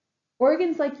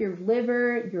 Organs like your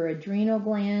liver, your adrenal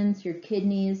glands, your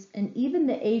kidneys, and even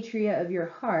the atria of your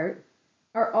heart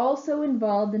are also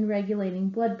involved in regulating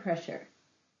blood pressure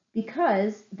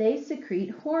because they secrete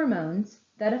hormones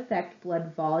that affect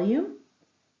blood volume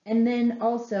and then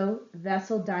also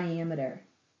vessel diameter.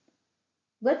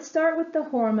 Let's start with the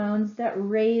hormones that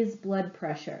raise blood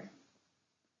pressure.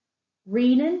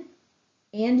 Renin,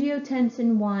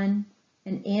 angiotensin 1,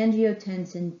 and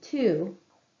angiotensin 2,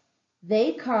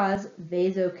 they cause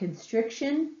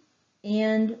vasoconstriction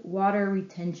and water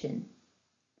retention.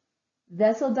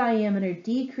 Vessel diameter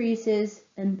decreases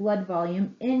and blood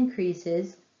volume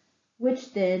increases,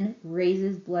 which then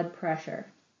raises blood pressure.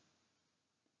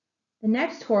 The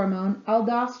next hormone,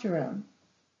 aldosterone.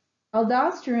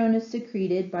 Aldosterone is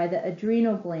secreted by the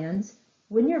adrenal glands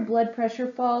when your blood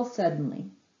pressure falls suddenly.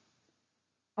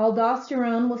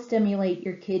 Aldosterone will stimulate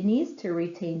your kidneys to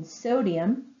retain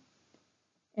sodium.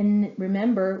 And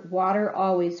remember, water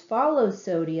always follows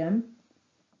sodium.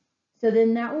 So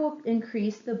then that will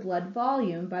increase the blood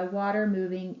volume by water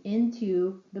moving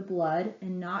into the blood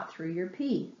and not through your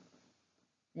pee.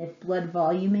 If blood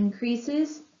volume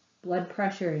increases, blood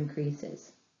pressure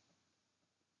increases.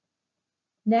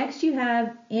 Next, you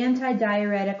have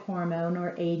antidiuretic hormone,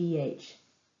 or ADH.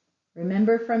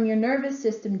 Remember from your nervous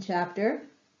system chapter,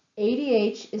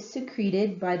 ADH is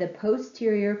secreted by the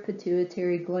posterior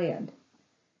pituitary gland.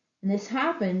 And this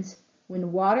happens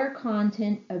when water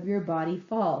content of your body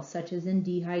falls, such as in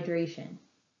dehydration.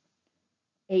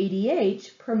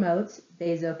 ADH promotes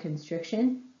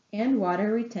vasoconstriction and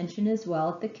water retention as well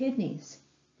at the kidneys.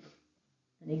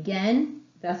 And again,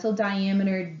 vessel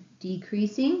diameter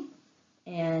decreasing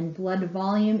and blood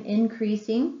volume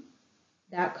increasing,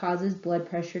 that causes blood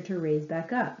pressure to raise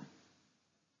back up.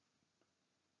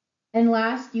 And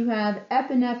last, you have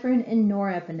epinephrine and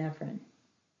norepinephrine.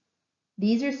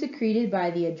 These are secreted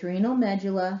by the adrenal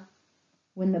medulla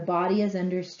when the body is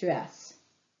under stress.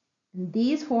 And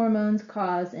these hormones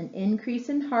cause an increase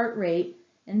in heart rate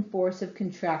and force of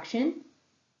contraction,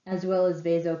 as well as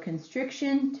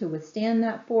vasoconstriction to withstand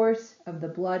that force of the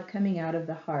blood coming out of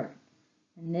the heart.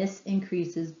 And this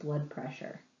increases blood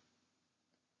pressure.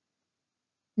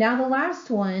 Now the last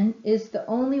one is the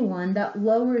only one that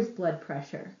lowers blood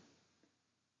pressure.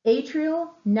 Atrial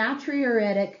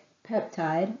natriuretic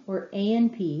peptide, or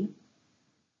ANP.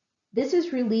 This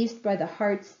is released by the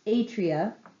heart's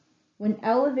atria when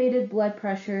elevated blood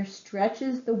pressure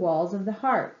stretches the walls of the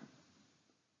heart.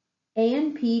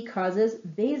 ANP causes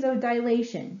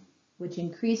vasodilation, which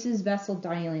increases vessel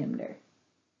diameter.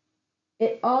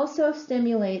 It also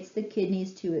stimulates the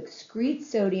kidneys to excrete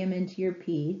sodium into your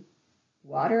pee.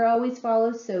 Water always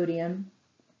follows sodium,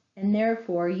 and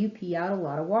therefore you pee out a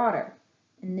lot of water,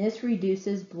 and this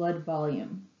reduces blood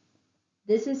volume.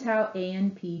 This is how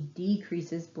ANP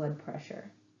decreases blood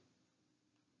pressure.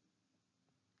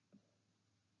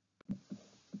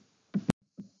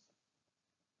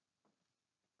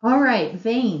 All right,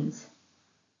 veins.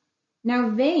 Now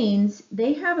veins,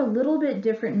 they have a little bit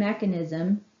different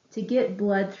mechanism to get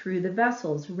blood through the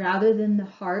vessels rather than the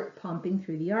heart pumping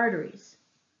through the arteries.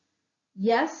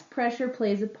 Yes, pressure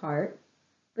plays a part,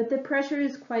 but the pressure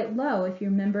is quite low if you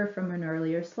remember from an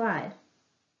earlier slide.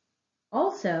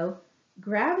 Also,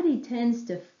 gravity tends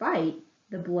to fight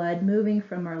the blood moving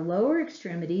from our lower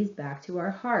extremities back to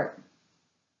our heart.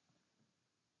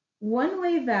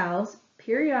 One-way valves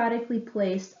periodically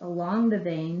placed along the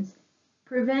veins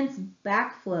prevents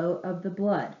backflow of the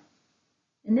blood,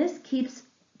 and this keeps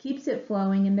it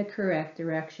flowing in the correct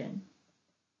direction.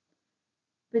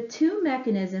 But two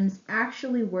mechanisms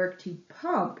actually work to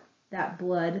pump that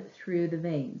blood through the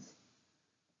veins.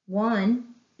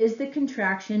 One is the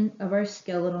contraction of our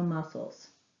skeletal muscles.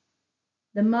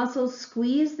 The muscles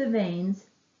squeeze the veins,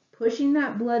 pushing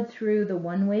that blood through the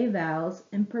one-way valves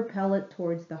and propel it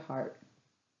towards the heart.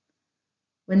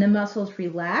 When the muscles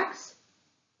relax,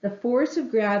 the force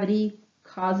of gravity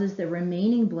causes the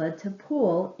remaining blood to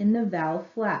pool in the valve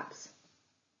flaps.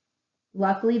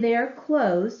 Luckily, they are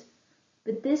closed,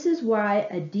 but this is why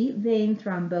a deep vein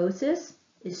thrombosis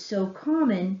is so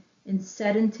common in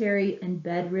sedentary and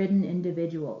bedridden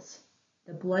individuals.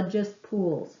 The blood just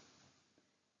pools.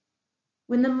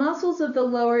 When the muscles of the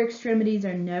lower extremities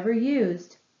are never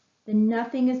used, then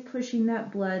nothing is pushing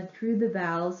that blood through the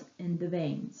valves and the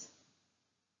veins.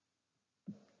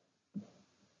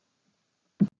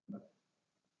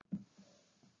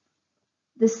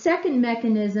 The second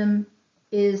mechanism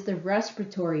is the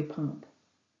respiratory pump.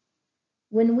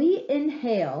 When we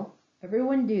inhale,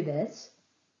 everyone do this,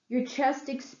 your chest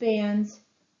expands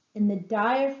and the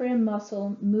diaphragm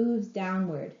muscle moves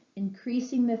downward,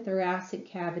 increasing the thoracic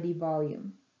cavity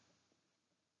volume.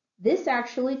 This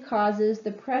actually causes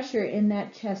the pressure in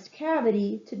that chest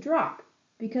cavity to drop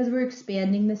because we're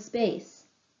expanding the space.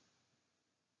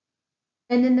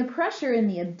 And then the pressure in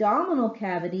the abdominal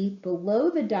cavity below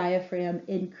the diaphragm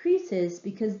increases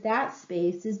because that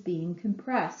space is being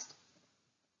compressed.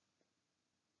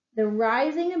 The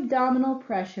rising abdominal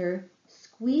pressure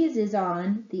squeezes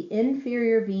on the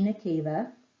inferior vena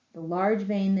cava, the large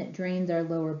vein that drains our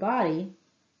lower body,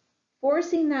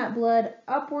 forcing that blood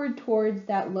upward towards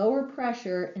that lower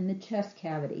pressure in the chest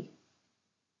cavity.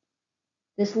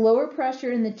 This lower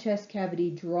pressure in the chest cavity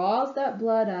draws that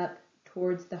blood up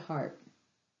towards the heart.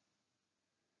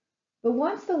 But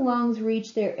once the lungs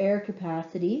reach their air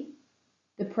capacity,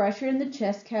 the pressure in the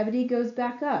chest cavity goes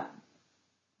back up.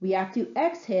 We have to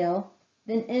exhale,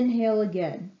 then inhale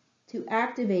again to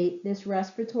activate this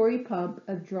respiratory pump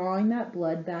of drawing that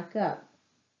blood back up.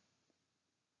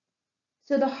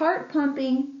 So the heart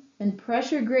pumping and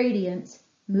pressure gradients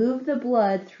move the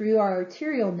blood through our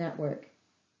arterial network,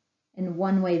 and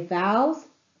one-way valves,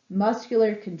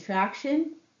 muscular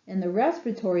contraction, and the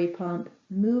respiratory pump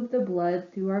move the blood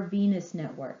through our venous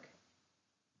network.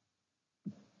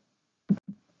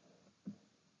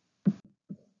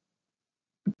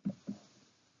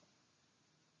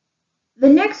 The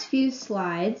next few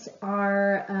slides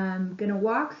are going to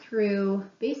walk through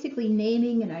basically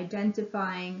naming and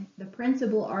identifying the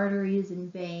principal arteries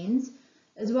and veins,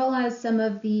 as well as some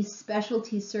of the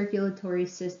specialty circulatory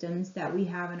systems that we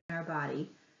have in our body.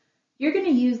 You're going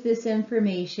to use this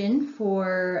information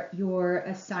for your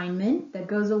assignment that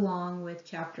goes along with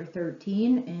Chapter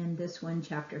 13 and this one,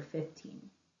 Chapter 15.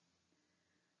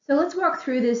 So let's walk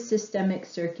through this systemic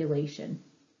circulation.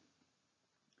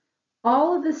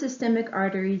 All of the systemic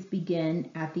arteries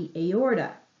begin at the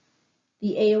aorta.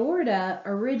 The aorta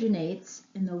originates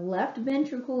in the left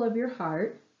ventricle of your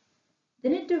heart,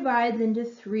 then it divides into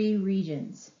three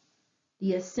regions.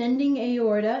 The ascending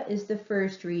aorta is the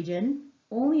first region,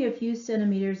 only a few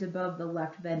centimeters above the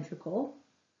left ventricle.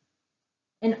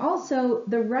 And also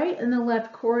the right and the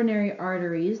left coronary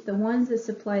arteries, the ones that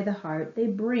supply the heart, they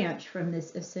branch from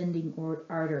this ascending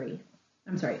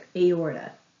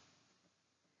aorta.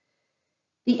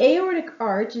 The aortic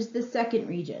arch is the second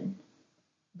region.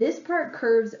 This part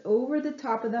curves over the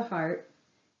top of the heart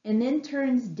and then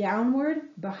turns downward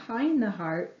behind the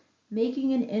heart,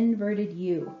 making an inverted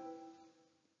U.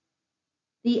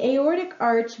 The aortic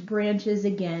arch branches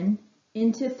again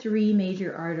into three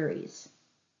major arteries.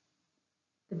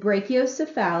 The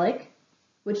brachiocephalic,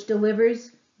 which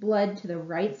delivers blood to the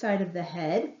right side of the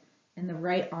head and the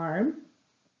right arm.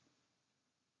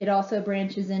 It also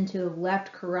branches into the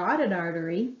left carotid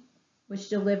artery, which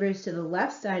delivers to the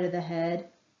left side of the head,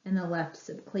 and the left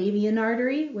subclavian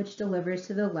artery, which delivers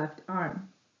to the left arm.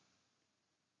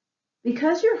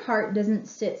 Because your heart doesn't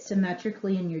sit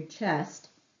symmetrically in your chest,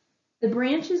 the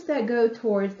branches that go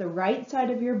towards the right side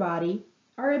of your body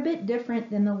are a bit different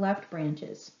than the left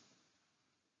branches.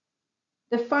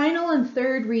 The final and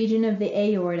third region of the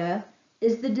aorta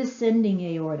is the descending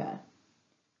aorta.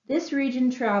 This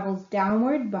region travels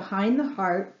downward behind the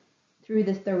heart through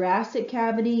the thoracic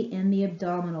cavity and the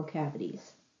abdominal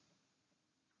cavities.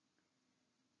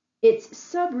 Its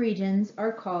subregions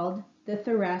are called the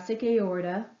thoracic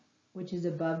aorta, which is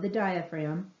above the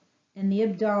diaphragm, and the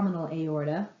abdominal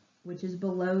aorta, which is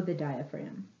below the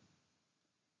diaphragm.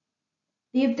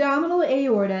 The abdominal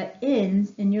aorta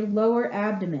ends in your lower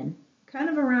abdomen, kind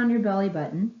of around your belly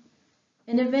button,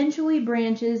 and eventually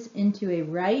branches into a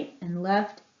right and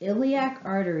left iliac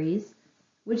arteries,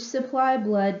 which supply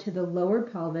blood to the lower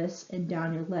pelvis and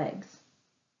down your legs.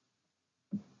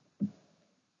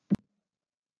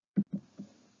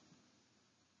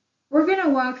 We're going to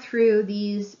walk through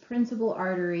these principal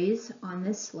arteries on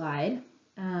this slide,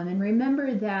 and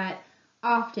remember that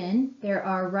often there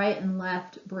are right and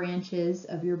left branches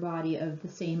of your body of the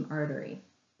same artery.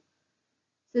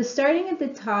 So starting at the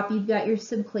top, you've got your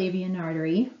subclavian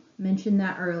artery, mentioned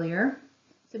that earlier.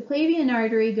 Subclavian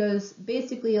artery goes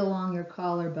basically along your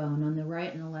collarbone on the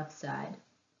right and the left side.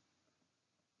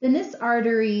 Then this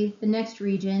artery, the next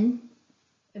region,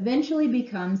 eventually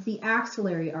becomes the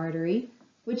axillary artery,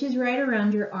 which is right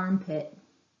around your armpit.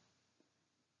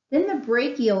 Then the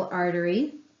brachial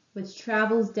artery, which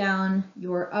travels down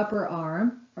your upper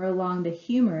arm or along the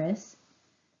humerus.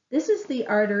 This is the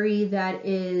artery that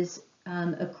is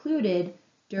occluded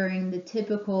during the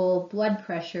typical blood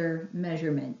pressure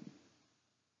measurement.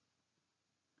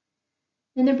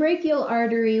 Then the brachial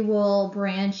artery will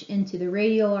branch into the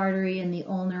radial artery and the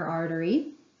ulnar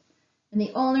artery. And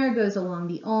the ulnar goes along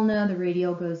the ulna, the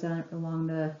radial goes along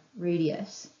the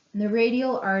radius. And the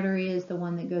radial artery is the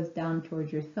one that goes down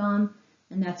towards your thumb,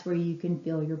 and that's where you can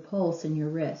feel your pulse in your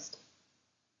wrist.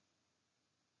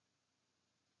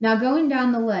 Now going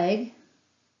down the leg,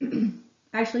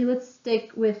 actually let's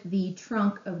stick with the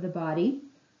trunk of the body.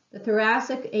 The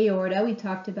thoracic aorta, we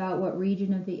talked about what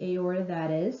region of the aorta that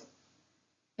is.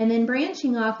 And then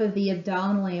branching off of the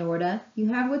abdominal aorta, you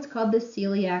have what's called the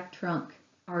celiac trunk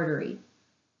artery.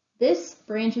 This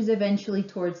branches eventually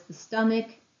towards the stomach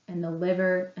and the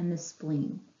liver and the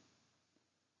spleen.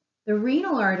 The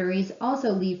renal arteries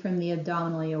also lead from the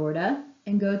abdominal aorta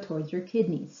and go towards your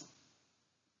kidneys.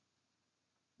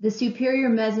 The superior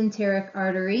mesenteric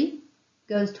artery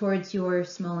goes towards your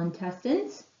small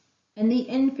intestines, and the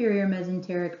inferior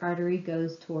mesenteric artery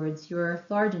goes towards your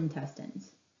large intestines.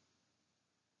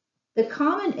 The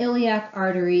common iliac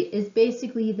artery is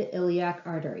basically the iliac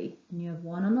artery, and you have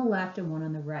one on the left and one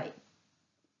on the right.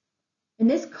 And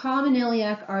this common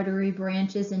iliac artery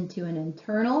branches into an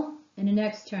internal and an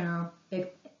external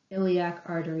iliac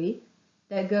artery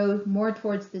that go more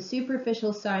towards the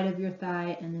superficial side of your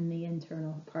thigh and then the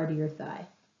internal part of your thigh.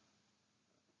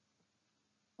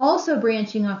 Also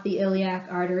branching off the iliac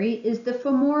artery is the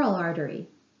femoral artery.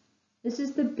 This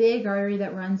is the big artery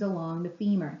that runs along the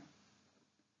femur.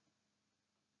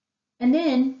 And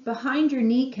then behind your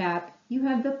kneecap, you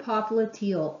have the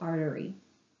popliteal artery.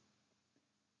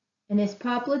 And this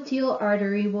popliteal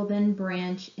artery will then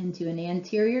branch into an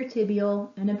anterior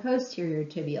tibial and a posterior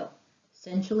tibial,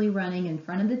 essentially running in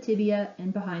front of the tibia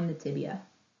and behind the tibia.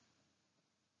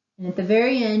 And at the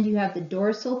very end, you have the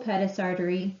dorsal pedis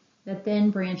artery that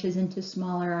then branches into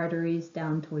smaller arteries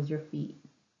down towards your feet.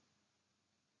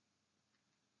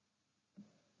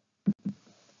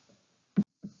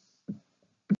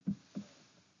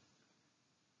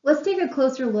 Let's take a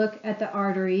closer look at the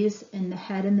arteries in the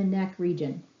head and the neck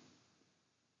region.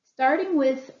 Starting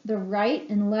with the right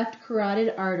and left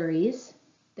carotid arteries,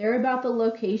 they're about the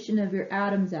location of your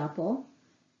Adam's apple.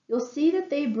 You'll see that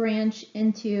they branch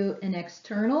into an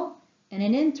external and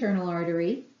an internal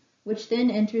artery, which then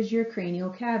enters your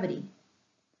cranial cavity.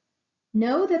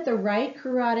 Know that the right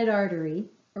carotid artery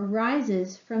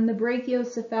arises from the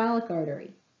brachiocephalic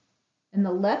artery, and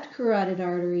the left carotid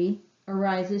artery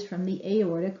arises from the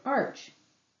aortic arch.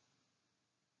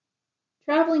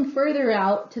 Traveling further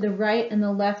out to the right and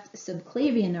the left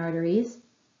subclavian arteries,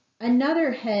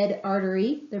 another head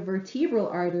artery, the vertebral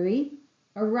artery,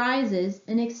 arises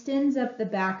and extends up the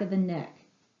back of the neck.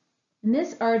 And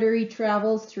this artery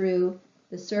travels through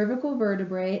the cervical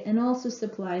vertebrae and also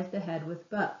supplies the head with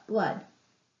blood.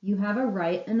 You have a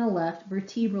right and a left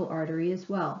vertebral artery as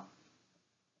well.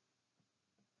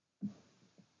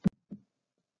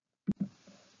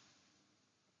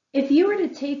 If you were to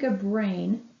take a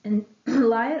brain and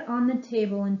lie it on the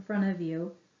table in front of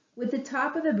you, with the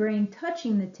top of the brain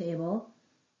touching the table,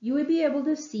 you would be able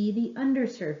to see the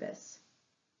undersurface.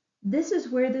 This is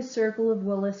where the circle of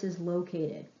Willis is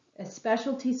located, a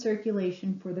specialty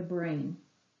circulation for the brain.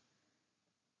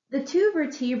 The two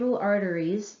vertebral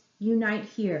arteries unite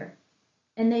here,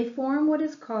 and they form what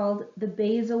is called the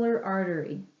basilar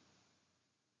artery.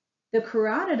 The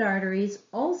carotid arteries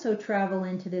also travel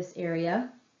into this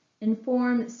area and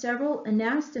form several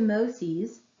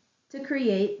anastomoses to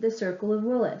create the circle of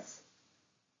Willis.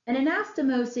 An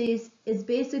anastomoses is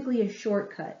basically a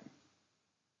shortcut.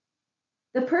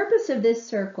 The purpose of this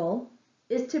circle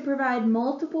is to provide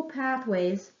multiple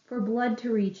pathways for blood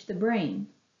to reach the brain.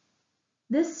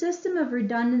 This system of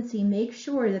redundancy makes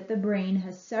sure that the brain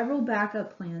has several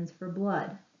backup plans for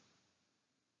blood.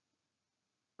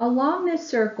 Along this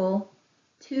circle,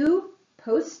 two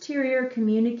posterior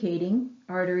communicating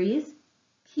arteries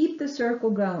keep the circle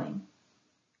going,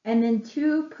 and then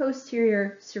two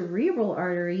posterior cerebral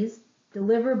arteries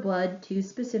deliver blood to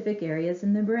specific areas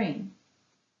in the brain.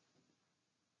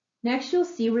 Next, you'll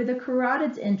see where the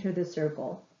carotids enter the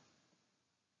circle.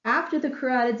 After the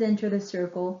carotids enter the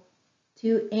circle,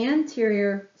 two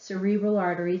anterior cerebral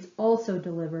arteries also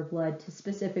deliver blood to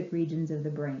specific regions of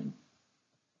the brain.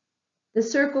 The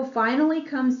circle finally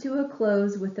comes to a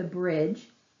close with a bridge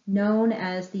known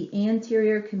as the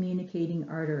anterior communicating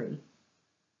artery.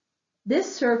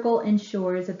 This circle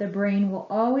ensures that the brain will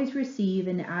always receive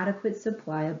an adequate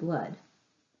supply of blood.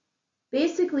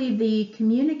 Basically, the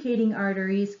communicating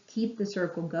arteries keep the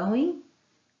circle going,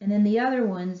 and then the other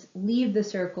ones leave the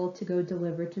circle to go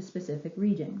deliver to specific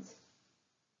regions.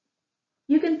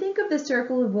 You can think of the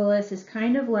circle of Willis as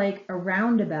kind of like a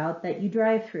roundabout that you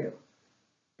drive through.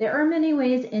 There are many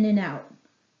ways in and out.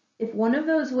 If one of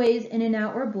those ways in and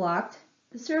out were blocked,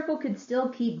 the circle could still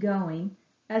keep going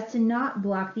as to not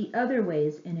block the other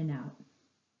ways in and out.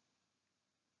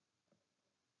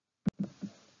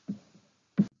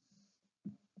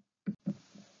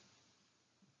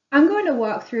 I'm going to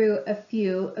walk through a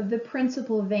few of the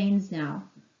principal veins now.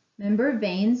 Remember,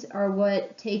 veins are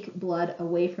what take blood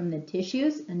away from the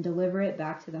tissues and deliver it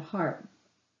back to the heart.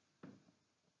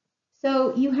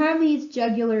 So you have these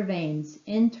jugular veins,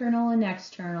 internal and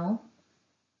external.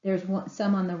 There's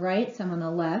some on the right, some on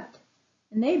the left.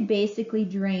 and they basically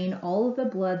drain all of the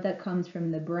blood that comes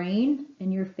from the brain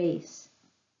and your face.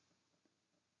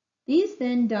 These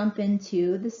then dump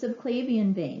into the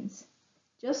subclavian veins.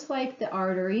 Just like the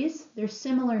arteries, they're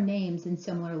similar names in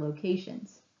similar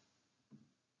locations.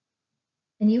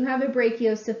 And you have a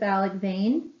brachiocephalic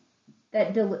vein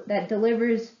that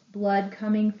delivers blood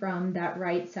coming from that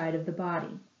right side of the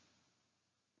body.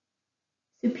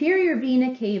 Superior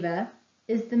vena cava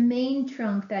is the main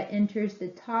trunk that enters the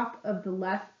top of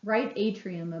the right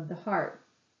atrium of the heart.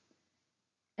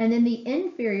 And then the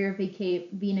inferior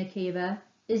vena cava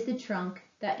is the trunk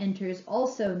that enters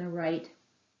also in the right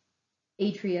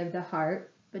atria of the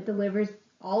heart, but delivers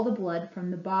all the blood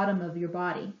from the bottom of your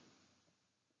body.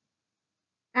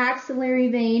 Axillary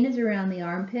vein is around the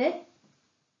armpit.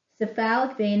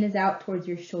 Cephalic vein is out towards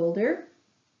your shoulder.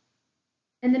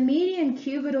 And the median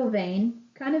cubital vein,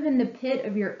 kind of in the pit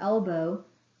of your elbow,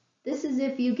 this is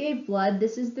if you gave blood,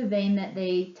 this is the vein that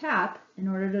they tap in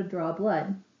order to draw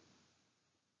blood.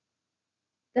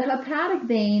 The hepatic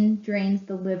vein drains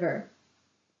the liver.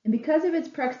 And because of its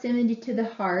proximity to the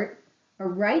heart, a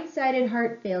right-sided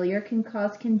heart failure can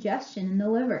cause congestion in the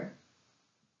liver.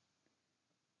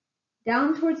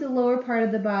 Down towards the lower part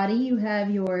of the body, you have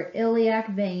your iliac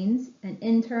veins, an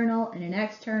internal and an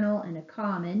external and a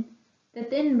common, that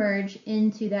then merge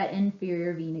into that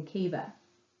inferior vena cava.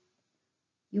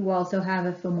 You also have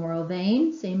a femoral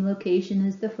vein, same location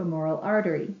as the femoral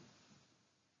artery.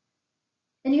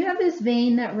 And you have this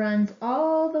vein that runs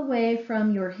all the way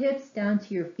from your hips down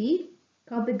to your feet,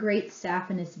 called the great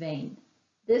saphenous vein.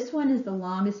 This one is the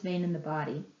longest vein in the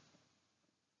body.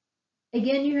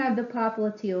 Again, you have the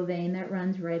popliteal vein that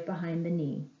runs right behind the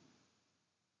knee.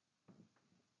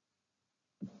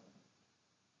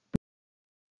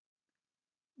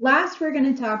 Last, we're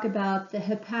going to talk about the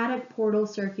hepatic portal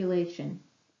circulation.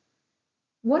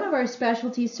 One of our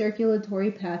specialty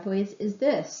circulatory pathways is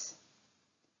this.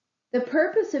 The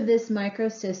purpose of this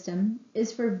microsystem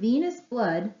is for venous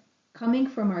blood coming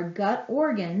from our gut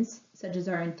organs, such as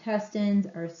our intestines,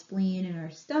 our spleen, and our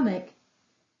stomach,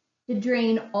 to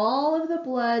drain all of the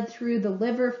blood through the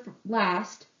liver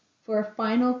last for a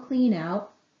final clean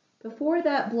out before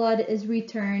that blood is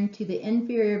returned to the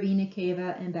inferior vena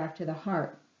cava and back to the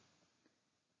heart.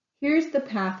 Here's the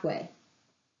pathway.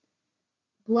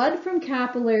 Blood from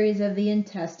capillaries of the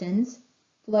intestines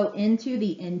flow into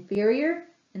the inferior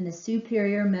and the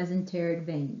superior mesenteric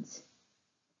veins.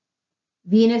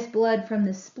 Venous blood from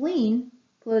the spleen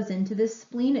flows into the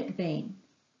splenic vein.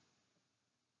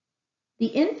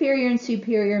 The inferior and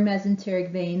superior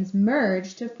mesenteric veins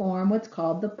merge to form what's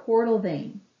called the portal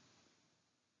vein.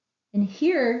 And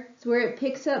here is where it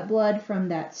picks up blood from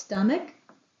that stomach,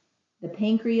 the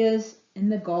pancreas,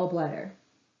 and the gallbladder.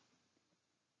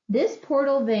 This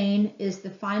portal vein is the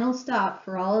final stop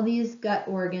for all of these gut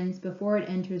organs before it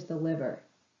enters the liver.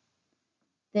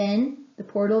 Then the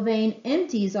portal vein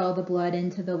empties all the blood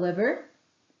into the liver.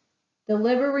 The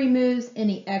liver removes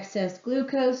any excess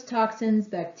glucose, toxins,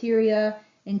 bacteria,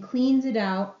 and cleans it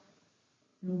out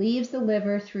and leaves the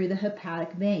liver through the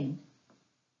hepatic vein.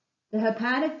 The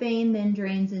hepatic vein then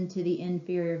drains into the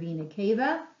inferior vena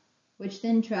cava, which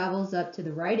then travels up to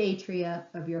the right atria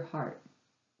of your heart.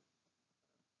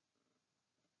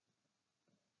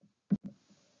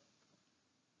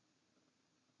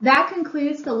 That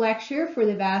concludes the lecture for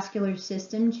the vascular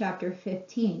system, chapter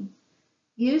 15.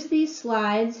 Use these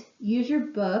slides, use your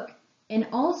book, and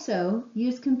also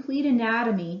use complete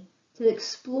anatomy to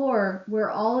explore where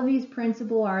all of these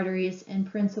principal arteries and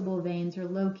principal veins are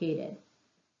located.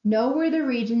 Know where the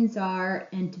regions are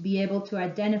and to be able to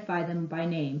identify them by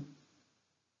name.